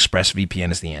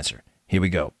 ExpressVPN is the answer. Here we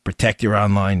go. Protect your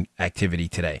online activity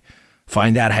today.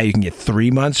 Find out how you can get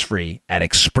 3 months free at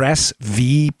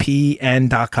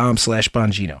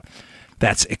expressvpn.com/Bongino.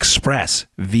 That's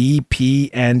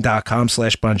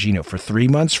expressvpn.com/Bongino for 3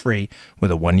 months free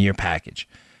with a 1-year package.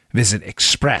 Visit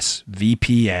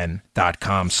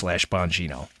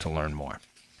expressvpn.com/Bongino to learn more.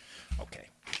 Okay.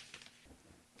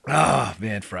 Oh,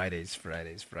 man, Fridays.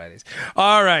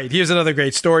 All right, here's another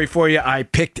great story for you. I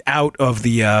picked out of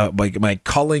the my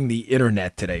culling the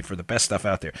internet today for the best stuff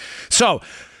out there. So,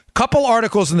 couple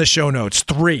articles in the show notes,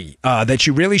 3 that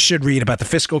you really should read about the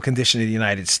fiscal condition of the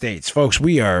United States. Folks,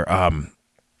 we are,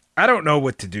 I don't know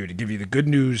what to do to give you the good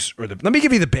news or let me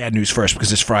give you the bad news first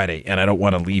because it's Friday and I don't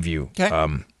want to leave you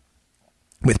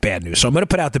with bad news. So I'm going to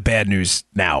put out the bad news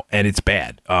now, and it's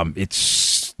bad.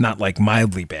 It's not like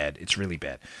mildly bad. It's really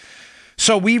bad.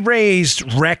 So we raised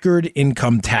record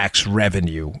income tax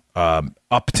revenue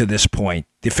up to this point.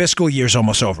 The fiscal year is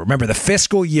almost over. Remember, the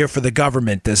fiscal year for the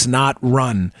government does not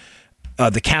run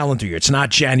the calendar year. It's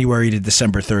not January to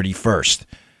December 31st.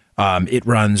 It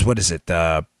runs,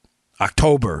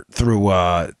 October through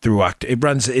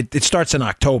October. It starts in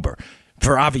October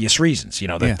for obvious reasons.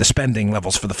 The spending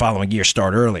levels for the following year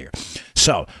start earlier.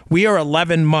 So we are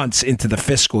 11 months into the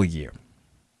fiscal year.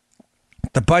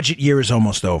 The budget year is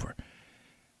almost over.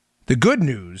 The good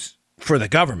news for the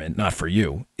government, not for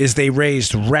you, is they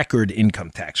raised record income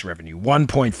tax revenue,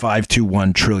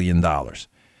 $1.521 trillion.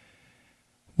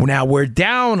 Now, we're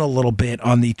down a little bit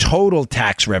on the total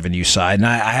tax revenue side, and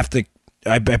I have to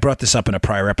I brought this up in a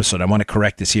prior episode. I want to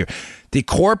correct this here. The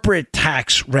corporate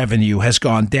tax revenue has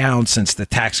gone down since the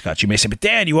tax cuts. You may say, but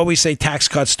Dan, you always say tax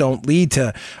cuts don't lead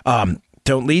to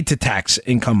tax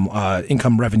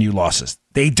income revenue losses.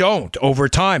 They don't over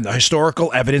time. The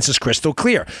historical evidence is crystal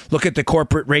clear. Look at the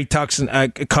corporate rate cuts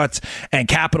and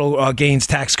capital gains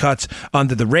tax cuts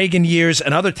under the Reagan years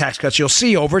and other tax cuts. You'll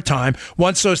see over time,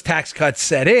 once those tax cuts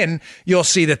set in, you'll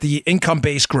see that the income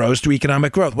base grows through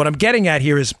economic growth. What I'm getting at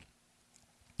here is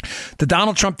the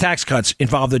Donald Trump tax cuts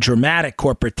involved a dramatic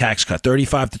corporate tax cut,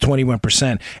 35 to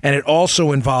 21%, and it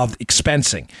also involved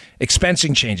expensing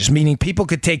changes, meaning people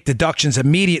could take deductions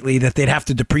immediately that they'd have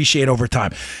to depreciate over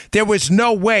time. There was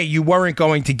no way you weren't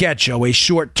going to get, Joe, a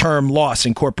short-term loss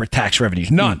in corporate tax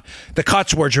revenues. None. The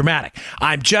cuts were dramatic.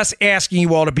 I'm just asking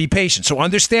you all to be patient. So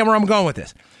understand where I'm going with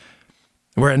this.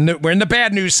 We're in the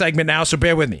bad news segment now, so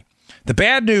bear with me. The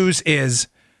bad news is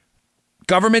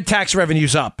government tax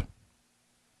revenues up.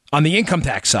 On the income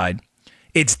tax side,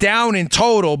 it's down in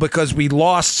total because we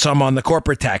lost some on the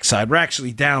corporate tax side. We're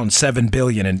actually down $7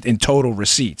 billion in total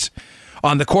receipts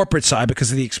on the corporate side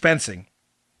because of the expensing.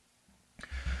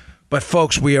 But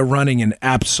folks, we are running an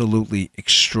absolutely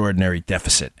extraordinary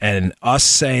deficit. And us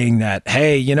saying that,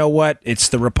 hey, you know what? It's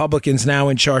the Republicans now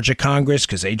in charge of Congress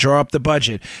because they draw up the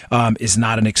budget is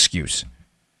not an excuse.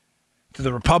 To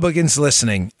the Republicans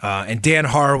listening, and Dan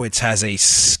Horowitz has a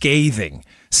scathing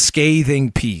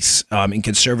piece in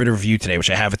Conservative Review today, which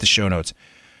I have at the show notes.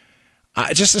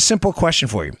 Just a simple question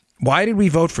for you. Why did we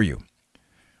vote for you?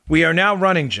 We are now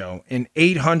running, Joe, an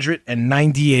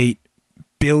 $898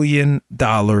 billion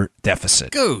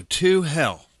deficit. Go to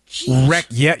hell.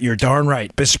 Yeah, you're darn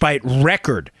right. Despite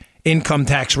record income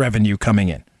tax revenue coming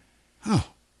in. Oh.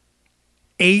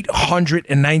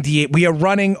 898. We are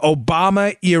running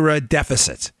Obama-era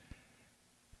deficits.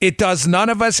 It does none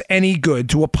of us any good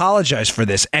to apologize for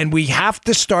this, and we have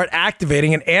to start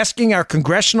activating and asking our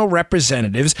congressional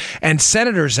representatives and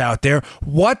senators out there,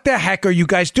 what the heck are you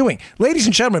guys doing? Ladies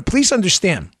and gentlemen, please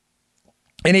understand,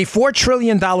 in a $4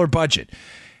 trillion budget,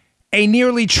 a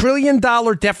nearly $1 trillion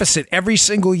deficit every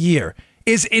single year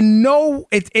is in no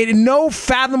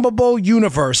fathomable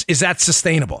universe is that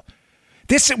sustainable.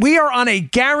 We are on a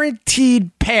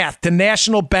guaranteed path to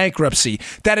national bankruptcy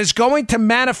that is going to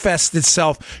manifest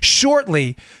itself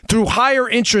shortly through higher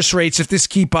interest rates if this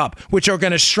keep up, which are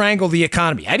going to strangle the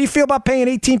economy. How do you feel about paying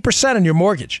 18% on your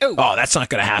mortgage? Oh, that's not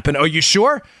going to happen. Are you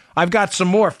sure? I've got some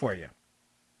more for you.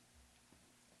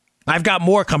 I've got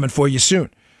more coming for you soon.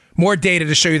 More data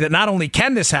to show you that not only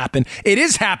can this happen, it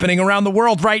is happening around the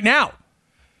world right now.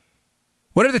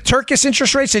 What are the Turkish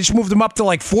interest rates? They just moved them up to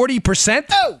like 40%.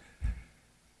 Oh!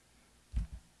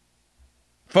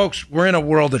 Folks, we're in a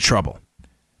world of trouble.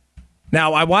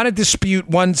 Now, I want to dispute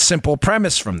one simple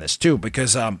premise from this, too,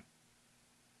 because a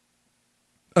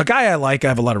guy I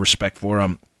have a lot of respect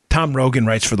for. Tom Rogan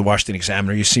writes for the Washington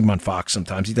Examiner. You see him on Fox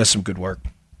sometimes. He does some good work.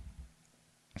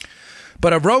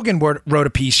 But Rogan wrote a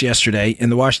piece yesterday in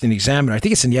the Washington Examiner. I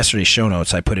think it's in yesterday's show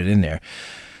notes. I put it in there.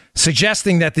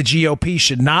 Suggesting that the GOP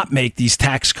should not make these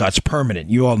tax cuts permanent.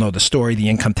 You all know the story. The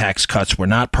income tax cuts were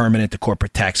not permanent. The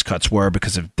corporate tax cuts were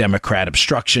because of Democrat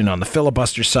obstruction on the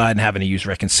filibuster side and having to use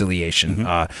reconciliation.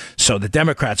 Mm-hmm. So the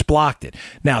Democrats blocked it.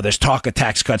 Now there's talk of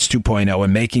tax cuts 2.0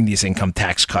 and making these income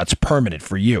tax cuts permanent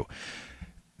for you.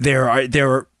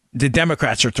 The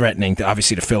Democrats are threatening to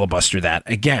obviously to filibuster that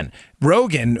again.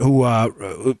 Rogan, who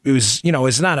is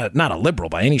not a liberal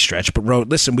by any stretch, but wrote,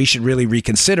 "Listen, we should really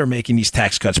reconsider making these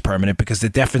tax cuts permanent because the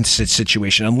deficit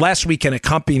situation, unless we can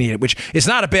accompany it, which is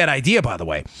not a bad idea, by the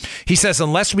way." He says,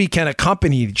 unless we can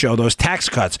accompany, Joe, those tax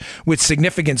cuts with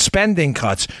significant spending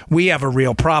cuts, we have a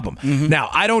real problem. Mm-hmm. Now,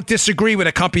 I don't disagree with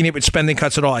accompanying it with spending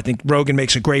cuts at all. I think Rogan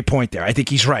makes a great point there. I think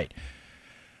he's right.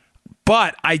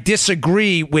 But I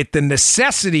disagree with the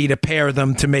necessity to pair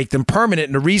them to make them permanent.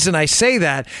 And the reason I say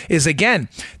that is, again,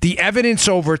 the evidence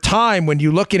over time, when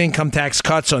you look at income tax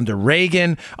cuts under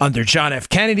Reagan, under John F.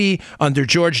 Kennedy, under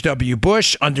George W.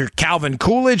 Bush, under Calvin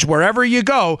Coolidge, wherever you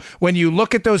go, when you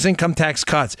look at those income tax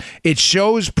cuts, it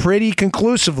shows pretty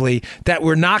conclusively that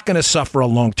we're not going to suffer a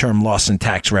long-term loss in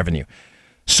tax revenue.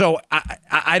 So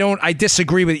I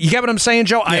disagree with it. You get what I'm saying,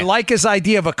 Joe? Yeah. I like his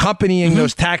idea of accompanying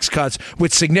those tax cuts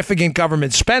with significant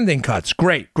government spending cuts.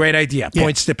 Great idea.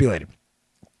 Point stipulated.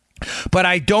 But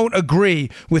I don't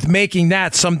agree with making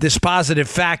that some dispositive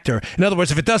factor. In other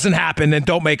words, if it doesn't happen, then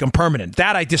don't make them permanent.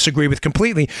 That I disagree with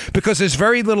completely, because there's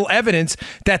very little evidence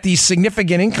that these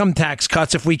significant income tax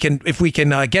cuts, if we can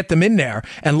get them in there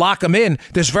and lock them in,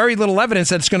 there's very little evidence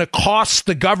that it's going to cost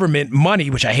the government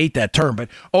money, which I hate that term, but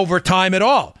over time at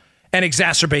all, and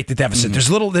exacerbate the deficit.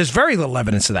 Mm-hmm. There's very little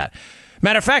evidence of that.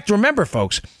 Matter of fact, remember,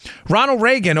 folks, Ronald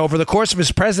Reagan, over the course of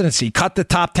his presidency, cut the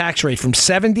top tax rate from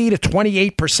 70 to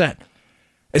 28%.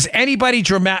 Is anybody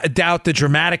doubt the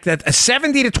dramatic that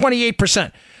 70 to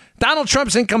 28%? Donald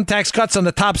Trump's income tax cuts on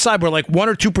the top side were like 1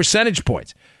 or 2 percentage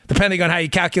points, depending on how you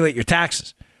calculate your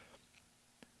taxes.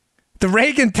 The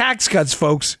Reagan tax cuts,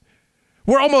 folks,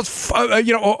 were almost,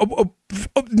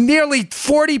 nearly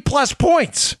 40 plus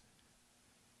points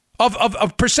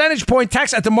of percentage point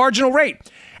tax at the marginal rate.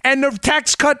 And the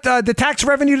tax cut, the tax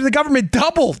revenue to the government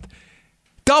doubled.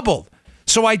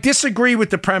 So I disagree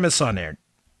with the premise on there.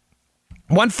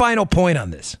 One final point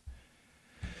on this.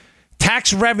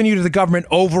 Tax revenue to the government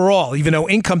overall, even though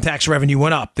income tax revenue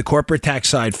went up, the corporate tax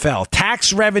side fell.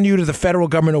 Tax revenue to the federal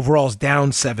government overall is down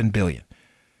 $7 billion.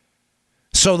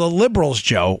 So the liberals,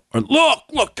 Joe, are,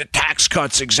 look, the tax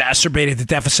cuts exacerbated the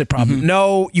deficit problem. Mm-hmm.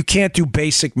 No, you can't do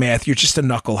basic math. You're just a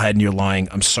knucklehead and you're lying.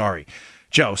 I'm sorry.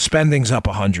 Joe, spending's up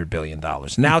 $100 billion.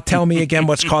 Now tell me again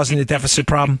what's causing the deficit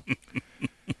problem.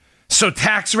 So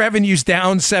tax revenue's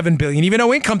down $7 billion, even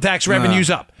though income tax revenue's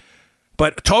up.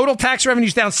 But total tax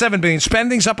revenue's down $7 billion,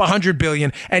 spending's up $100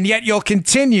 billion, and yet you'll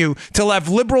continue to have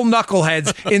liberal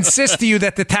knuckleheads insist to you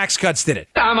that the tax cuts did it.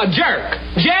 I'm a jerk.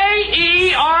 Jerk.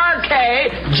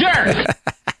 Jerk.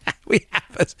 We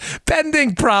have a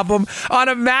spending problem on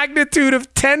a magnitude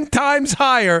of 10 times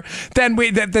higher than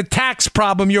the tax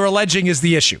problem you're alleging is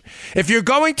the issue. If you're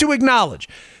going to acknowledge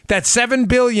that $7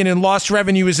 billion in lost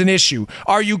revenue is an issue,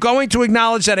 are you going to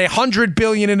acknowledge that $100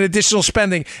 billion in additional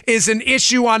spending is an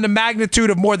issue on the magnitude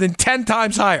of more than 10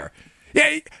 times higher?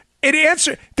 Yeah,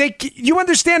 you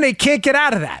understand they can't get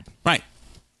out of that. Right.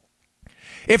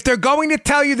 If they're going to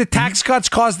tell you the tax cuts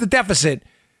caused the deficit,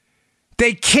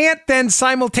 they can't then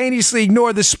simultaneously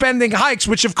ignore the spending hikes,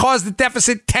 which have caused the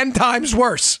deficit 10 times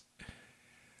worse.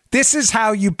 This is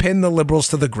how you pin the liberals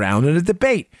to the ground in a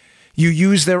debate. You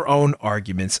use their own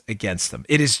arguments against them.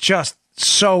 It is just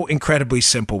so incredibly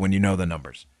simple when you know the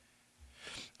numbers.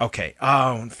 Okay,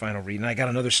 final read. And I got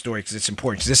another story because it's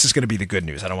important. Because this is going to be the good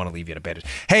news. I don't want to leave you to bed.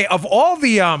 Hey, of all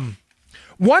the...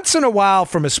 once in a while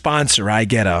from a sponsor, I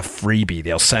get a freebie.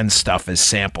 They'll send stuff as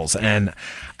samples. And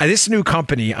this new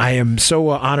company, I am so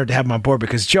honored to have them on board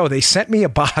because, Joe, they sent me a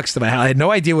box to my house. I had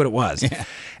no idea what it was. Yeah.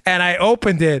 And I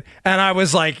opened it and I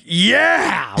was like,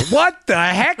 yeah, what the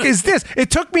heck is this?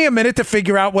 It took me a minute to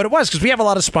figure out what it was because we have a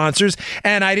lot of sponsors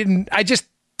and I just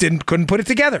couldn't put it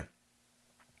together.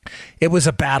 It was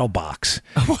a battle box.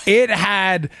 It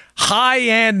had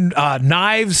high-end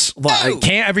knives,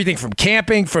 everything from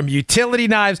camping, from utility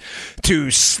knives,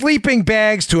 to sleeping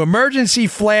bags, to emergency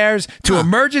flares, to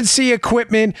emergency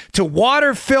equipment, to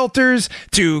water filters,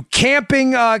 to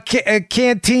camping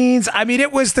canteens. I mean,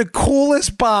 it was the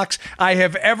coolest box I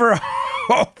have ever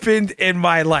opened in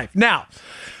my life. Now,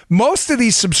 most of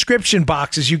these subscription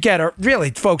boxes you get are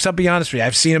really, folks, I'll be honest with you,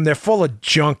 I've seen them. They're full of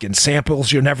junk and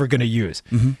samples you're never going to use.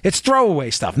 Mm-hmm. It's throwaway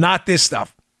stuff, not this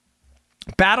stuff.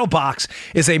 Battle Box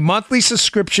is a monthly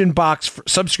subscription box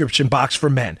for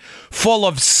men, full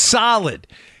of solid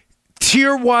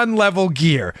Tier 1 level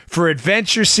gear for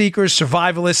adventure seekers,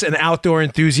 survivalists, and outdoor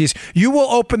enthusiasts. You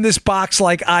will open this box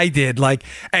like I did, like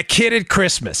a kid at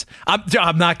Christmas.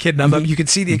 I'm not kidding. You can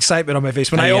see the excitement on my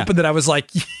face. When I opened it, I was like,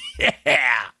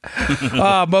 yeah. Listen,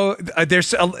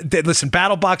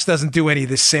 BattleBox doesn't do any of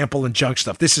this sample and junk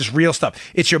stuff. This is real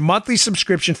stuff. It's your monthly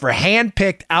subscription for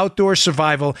hand-picked outdoor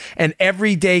survival and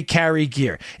everyday carry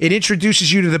gear. It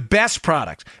introduces you to the best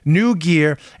products, new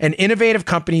gear, and innovative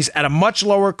companies at a much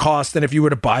lower cost than if you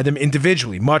were to buy them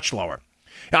individually, much lower.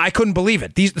 I couldn't believe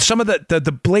it. Some of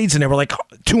the blades in there were like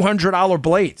 $200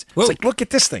 blades. Whoa. It's like, look at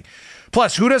this thing.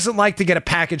 Plus, who doesn't like to get a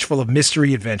package full of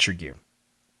mystery adventure gear?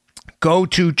 Go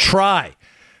to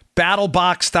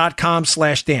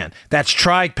trybattlebox.com/Dan. That's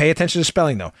try. Pay attention to the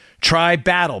spelling, though. Try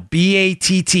Battle.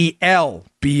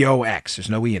 BATTLBOX. There's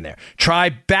no E in there.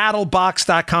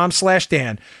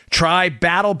 Trybattlebox.com/Dan.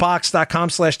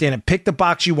 Trybattlebox.com/Dan and pick the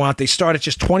box you want. They start at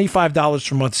just $25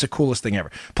 per month. It's the coolest thing ever.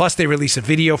 Plus, they release a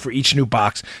video for each new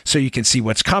box so you can see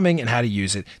what's coming and how to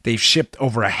use it. They've shipped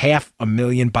over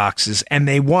 500,000 boxes, and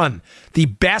they won the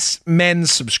best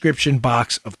men's subscription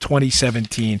box of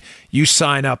 2017. You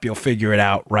sign up, you'll figure it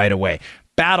out right away.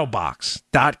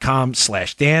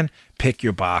 Battlebox.com/Dan. Pick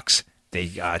your box. They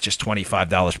just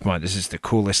 $25 per month. This is the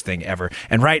coolest thing ever.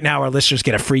 And right now, our listeners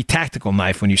get a free tactical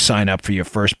knife when you sign up for your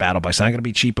first BattleBox. It's not going to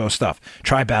be cheapo stuff.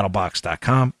 Try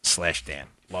battlebox.com/Dan.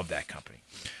 Love that company.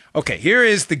 Okay, here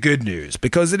is the good news.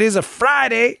 Because it is a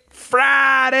Friday.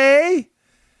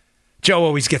 Joe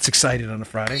always gets excited on a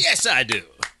Friday. Yes, I do.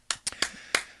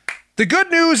 The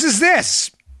good news is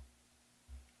this.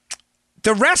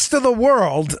 The rest of the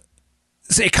world's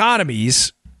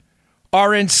economies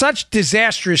are in such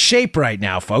disastrous shape right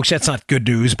now, folks. That's not good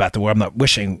news about the world. I'm not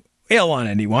wishing ill on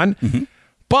anyone.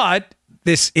 But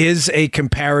this is a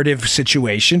comparative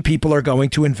situation. People are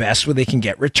going to invest where they can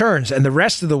get returns. And the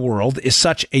rest of the world is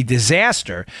such a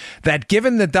disaster that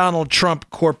given the Donald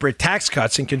Trump corporate tax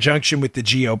cuts in conjunction with the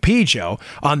GOP, Joe,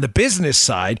 on the business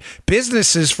side,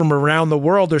 businesses from around the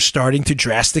world are starting to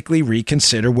drastically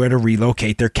reconsider where to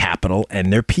relocate their capital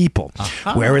and their people.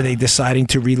 Where are they deciding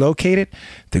to relocate it?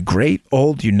 The great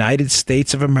old United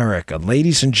States of America.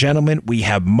 Ladies and gentlemen, we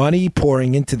have money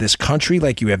pouring into this country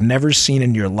like you have never seen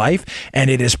in your life. And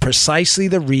it is precisely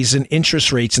the reason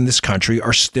interest rates in this country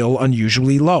are still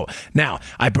unusually low. Now,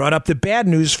 I brought up the bad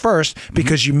news first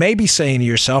because you may be saying to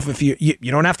yourself, if you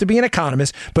don't have to be an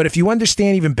economist, but if you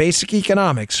understand even basic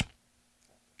economics,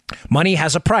 money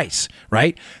has a price,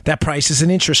 right? That price is an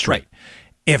interest rate.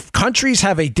 If countries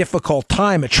have a difficult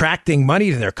time attracting money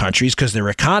to their countries because their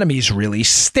economies really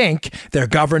stink, their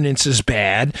governance is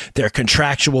bad, their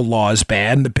contractual law is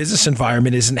bad, and the business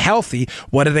environment isn't healthy,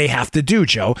 what do they have to do,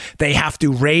 Joe? They have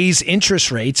to raise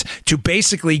interest rates to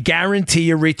basically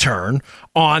guarantee a return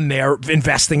on their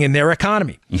investing in their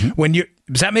economy.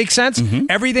 Does that make sense?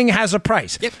 Everything has a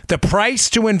price. Yep. The price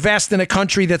to invest in a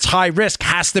country that's high risk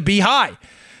has to be high.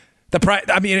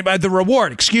 The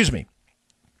reward, excuse me.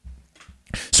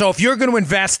 So if you're going to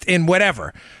invest in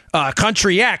whatever,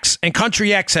 country X, and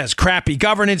country X has crappy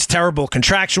governance, terrible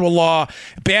contractual law,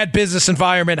 bad business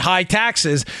environment, high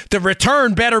taxes, the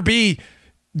return better be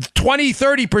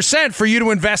 20-30% for you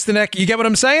to invest in it. You get what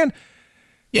I'm saying?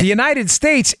 Yeah. The United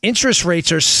States interest rates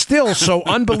are still so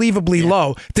unbelievably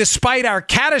low, despite our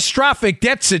catastrophic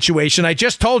debt situation I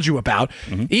just told you about.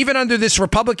 Even under this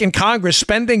Republican Congress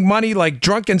spending money like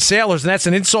drunken sailors, and that's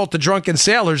an insult to drunken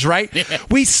sailors, right?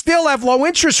 We still have low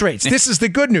interest rates. This is the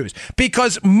good news,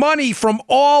 because money from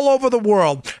all over the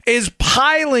world is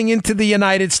piling into the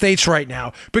United States right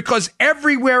now because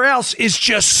everywhere else is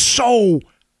just so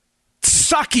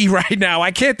sucky right now.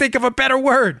 I can't think of a better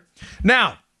word.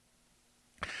 Now,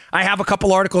 I have a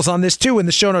couple articles on this too in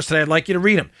the show notes today. I'd like you to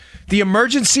read them. The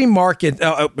emerging markets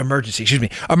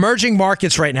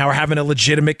right now are having a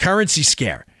legitimate currency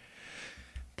scare.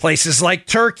 Places like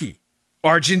Turkey,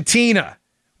 Argentina.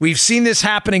 We've seen this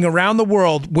happening around the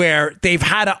world where they've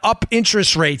had to up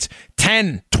interest rates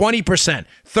 10, 20%,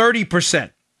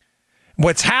 30%.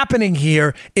 What's happening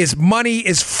here is money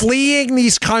is fleeing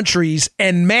these countries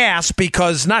en masse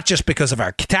because not just because of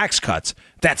our tax cuts,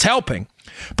 that's helping,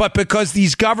 but because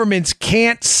these governments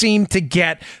can't seem to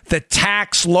get the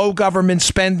tax, low government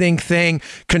spending thing,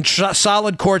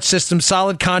 solid court system,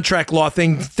 solid contract law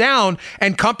thing down,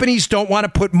 and companies don't want to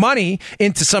put money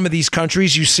into some of these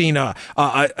countries. You've seen a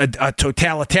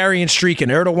totalitarian streak in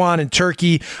Erdogan in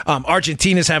Turkey.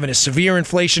 Argentina's having a severe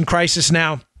inflation crisis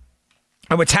now.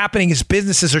 And what's happening is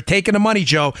businesses are taking the money,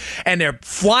 Joe, and they're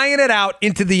flying it out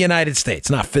into the United States.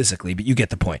 Not physically, but you get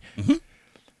the point.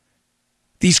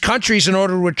 These countries, in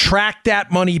order to attract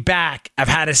that money back, have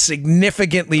had to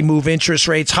significantly move interest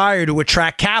rates higher to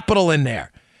attract capital in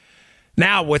there.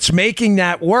 Now, what's making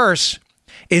that worse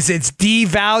is it's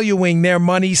devaluing their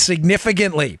money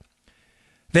significantly.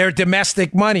 Their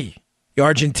domestic money, the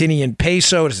Argentinian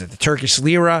peso, is it the Turkish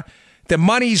lira?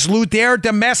 Their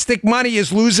domestic money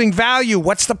is losing value.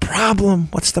 What's the problem?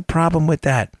 What's the problem with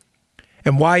that?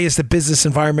 And why is the business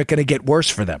environment going to get worse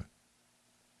for them?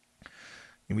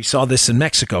 And we saw this in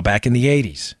Mexico back in the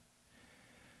 80s.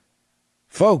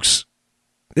 Folks,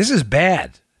 this is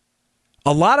bad.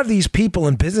 A lot of these people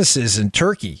and businesses in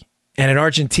Turkey and in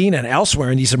Argentina and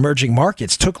elsewhere in these emerging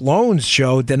markets took loans,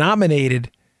 Joe, denominated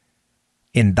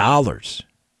in dollars,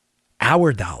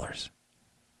 our dollars.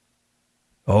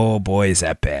 Oh, boy, is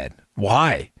that bad.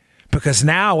 Why? Because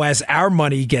now as our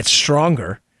money gets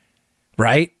stronger,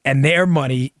 right, and their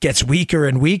money gets weaker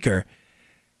and weaker,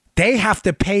 they have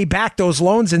to pay back those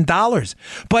loans in dollars.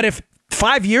 But if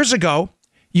 5 years ago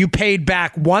you paid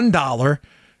back $1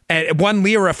 and 1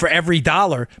 lira for every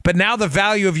dollar, but now the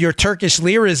value of your Turkish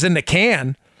lira is in the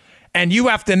can, and you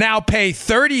have to now pay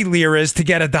 30 liras to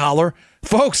get $1,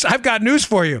 folks, I've got news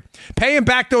for you. Paying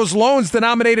back those loans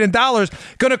denominated in dollars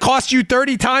going to cost you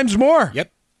 30 times more.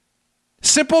 Yep.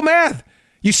 Simple math.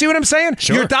 You see what I'm saying?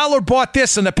 Sure. Your dollar bought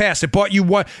this in the past. It bought you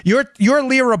one. Your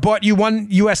lira bought you $1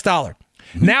 US.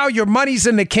 Now your money's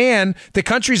in the can. The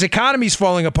country's economy's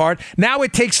falling apart. Now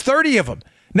it takes 30 of them.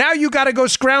 Now you got to go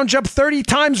scrounge up 30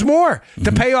 times more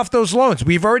to pay off those loans.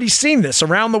 We've already seen this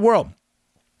around the world.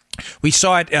 We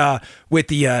saw it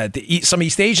with some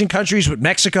East Asian countries, with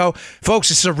Mexico. Folks,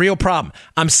 this is a real problem.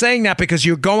 I'm saying that because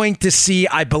you're going to see,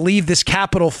 I believe, this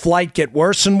capital flight get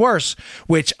worse and worse,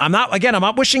 which I'm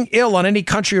not wishing ill on any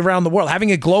country around the world.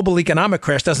 Having a global economic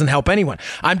crash doesn't help anyone.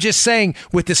 I'm just saying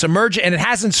with this emerging, and it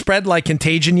hasn't spread like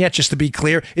contagion yet, just to be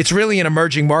clear. It's really an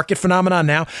emerging market phenomenon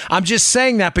now. I'm just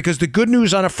saying that because the good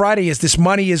news on a Friday is this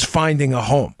money is finding a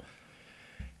home.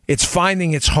 It's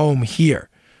finding its home here,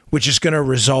 which is going to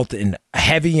result in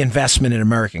heavy investment in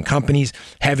American companies,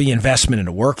 heavy investment in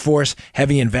the workforce,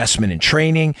 heavy investment in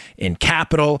training, in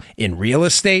capital, in real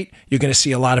estate. You're going to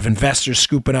see a lot of investors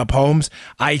scooping up homes.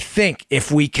 I think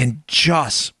if we can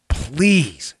just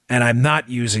please, and I'm not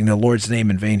using the Lord's name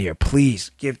in vain here,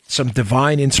 please give some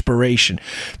divine inspiration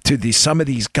to some of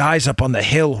these guys up on the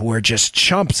Hill who are just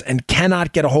chumps and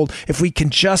cannot get a hold. If we can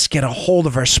just get a hold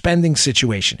of our spending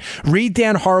situation. Read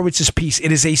Dan Horowitz's piece.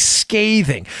 It is a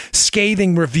scathing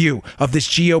review of this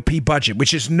GOP budget,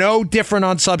 which is no different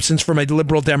on substance from a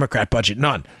liberal Democrat budget.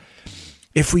 None.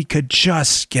 If we could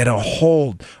just get a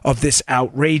hold of this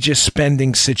outrageous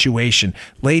spending situation,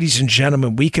 ladies and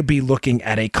gentlemen, we could be looking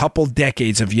at a couple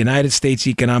decades of United States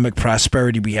economic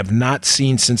prosperity we have not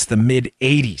seen since the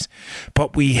mid-'80s.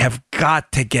 But we have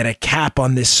got to get a cap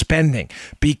on this spending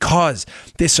because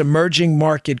this emerging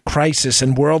market crisis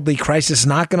and worldly crisis is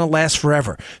not going to last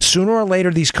forever. Sooner or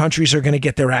later, these countries are going to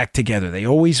get their act together. They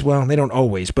don't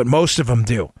always, but most of them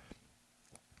do.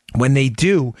 When they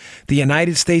do, the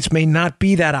United States may not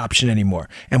be that option anymore.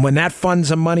 And when that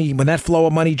flow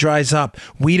of money dries up,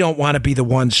 we don't want to be the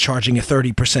ones charging a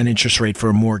 30% interest rate for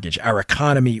a mortgage. Our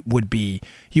economy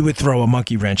you would throw a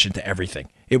monkey wrench into everything.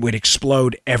 It would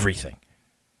explode everything.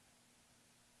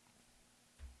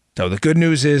 So the good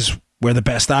news is we're the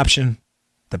best option.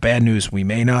 The bad news, we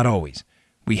may not always.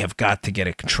 We have got to get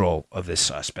a control of this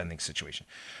spending situation.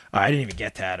 I didn't even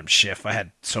get to Adam Schiff. I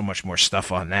had so much more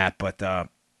stuff on that, but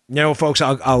folks,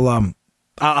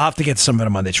 I'll have to get to some of it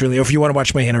on Monday. It's really, if you want to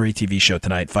watch my NRA TV show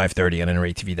tonight, 5:30 on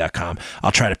NRATV.com,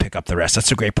 I'll try to pick up the rest. That's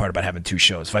the great part about having two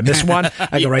shows. If I miss one,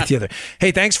 I go right to the other.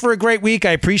 Hey, thanks for a great week.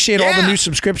 I appreciate all the new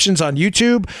subscriptions on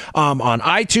YouTube, on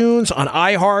iTunes, on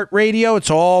iHeartRadio. It's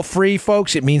all free,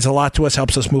 folks. It means a lot to us,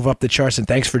 helps us move up the charts. And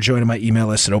thanks for joining my email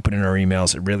list and opening our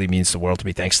emails. It really means the world to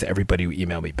me. Thanks to everybody who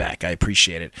emailed me back. I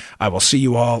appreciate it. I will see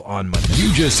you all on Monday.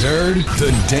 You just heard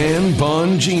the Dan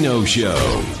Bongino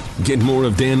Show. Get more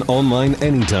of Dan online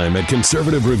anytime at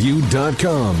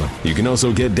conservativereview.com. You can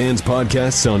also get Dan's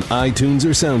podcasts on iTunes or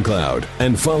SoundCloud.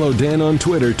 And follow Dan on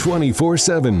Twitter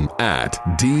 24/7 at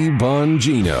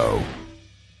DBongino.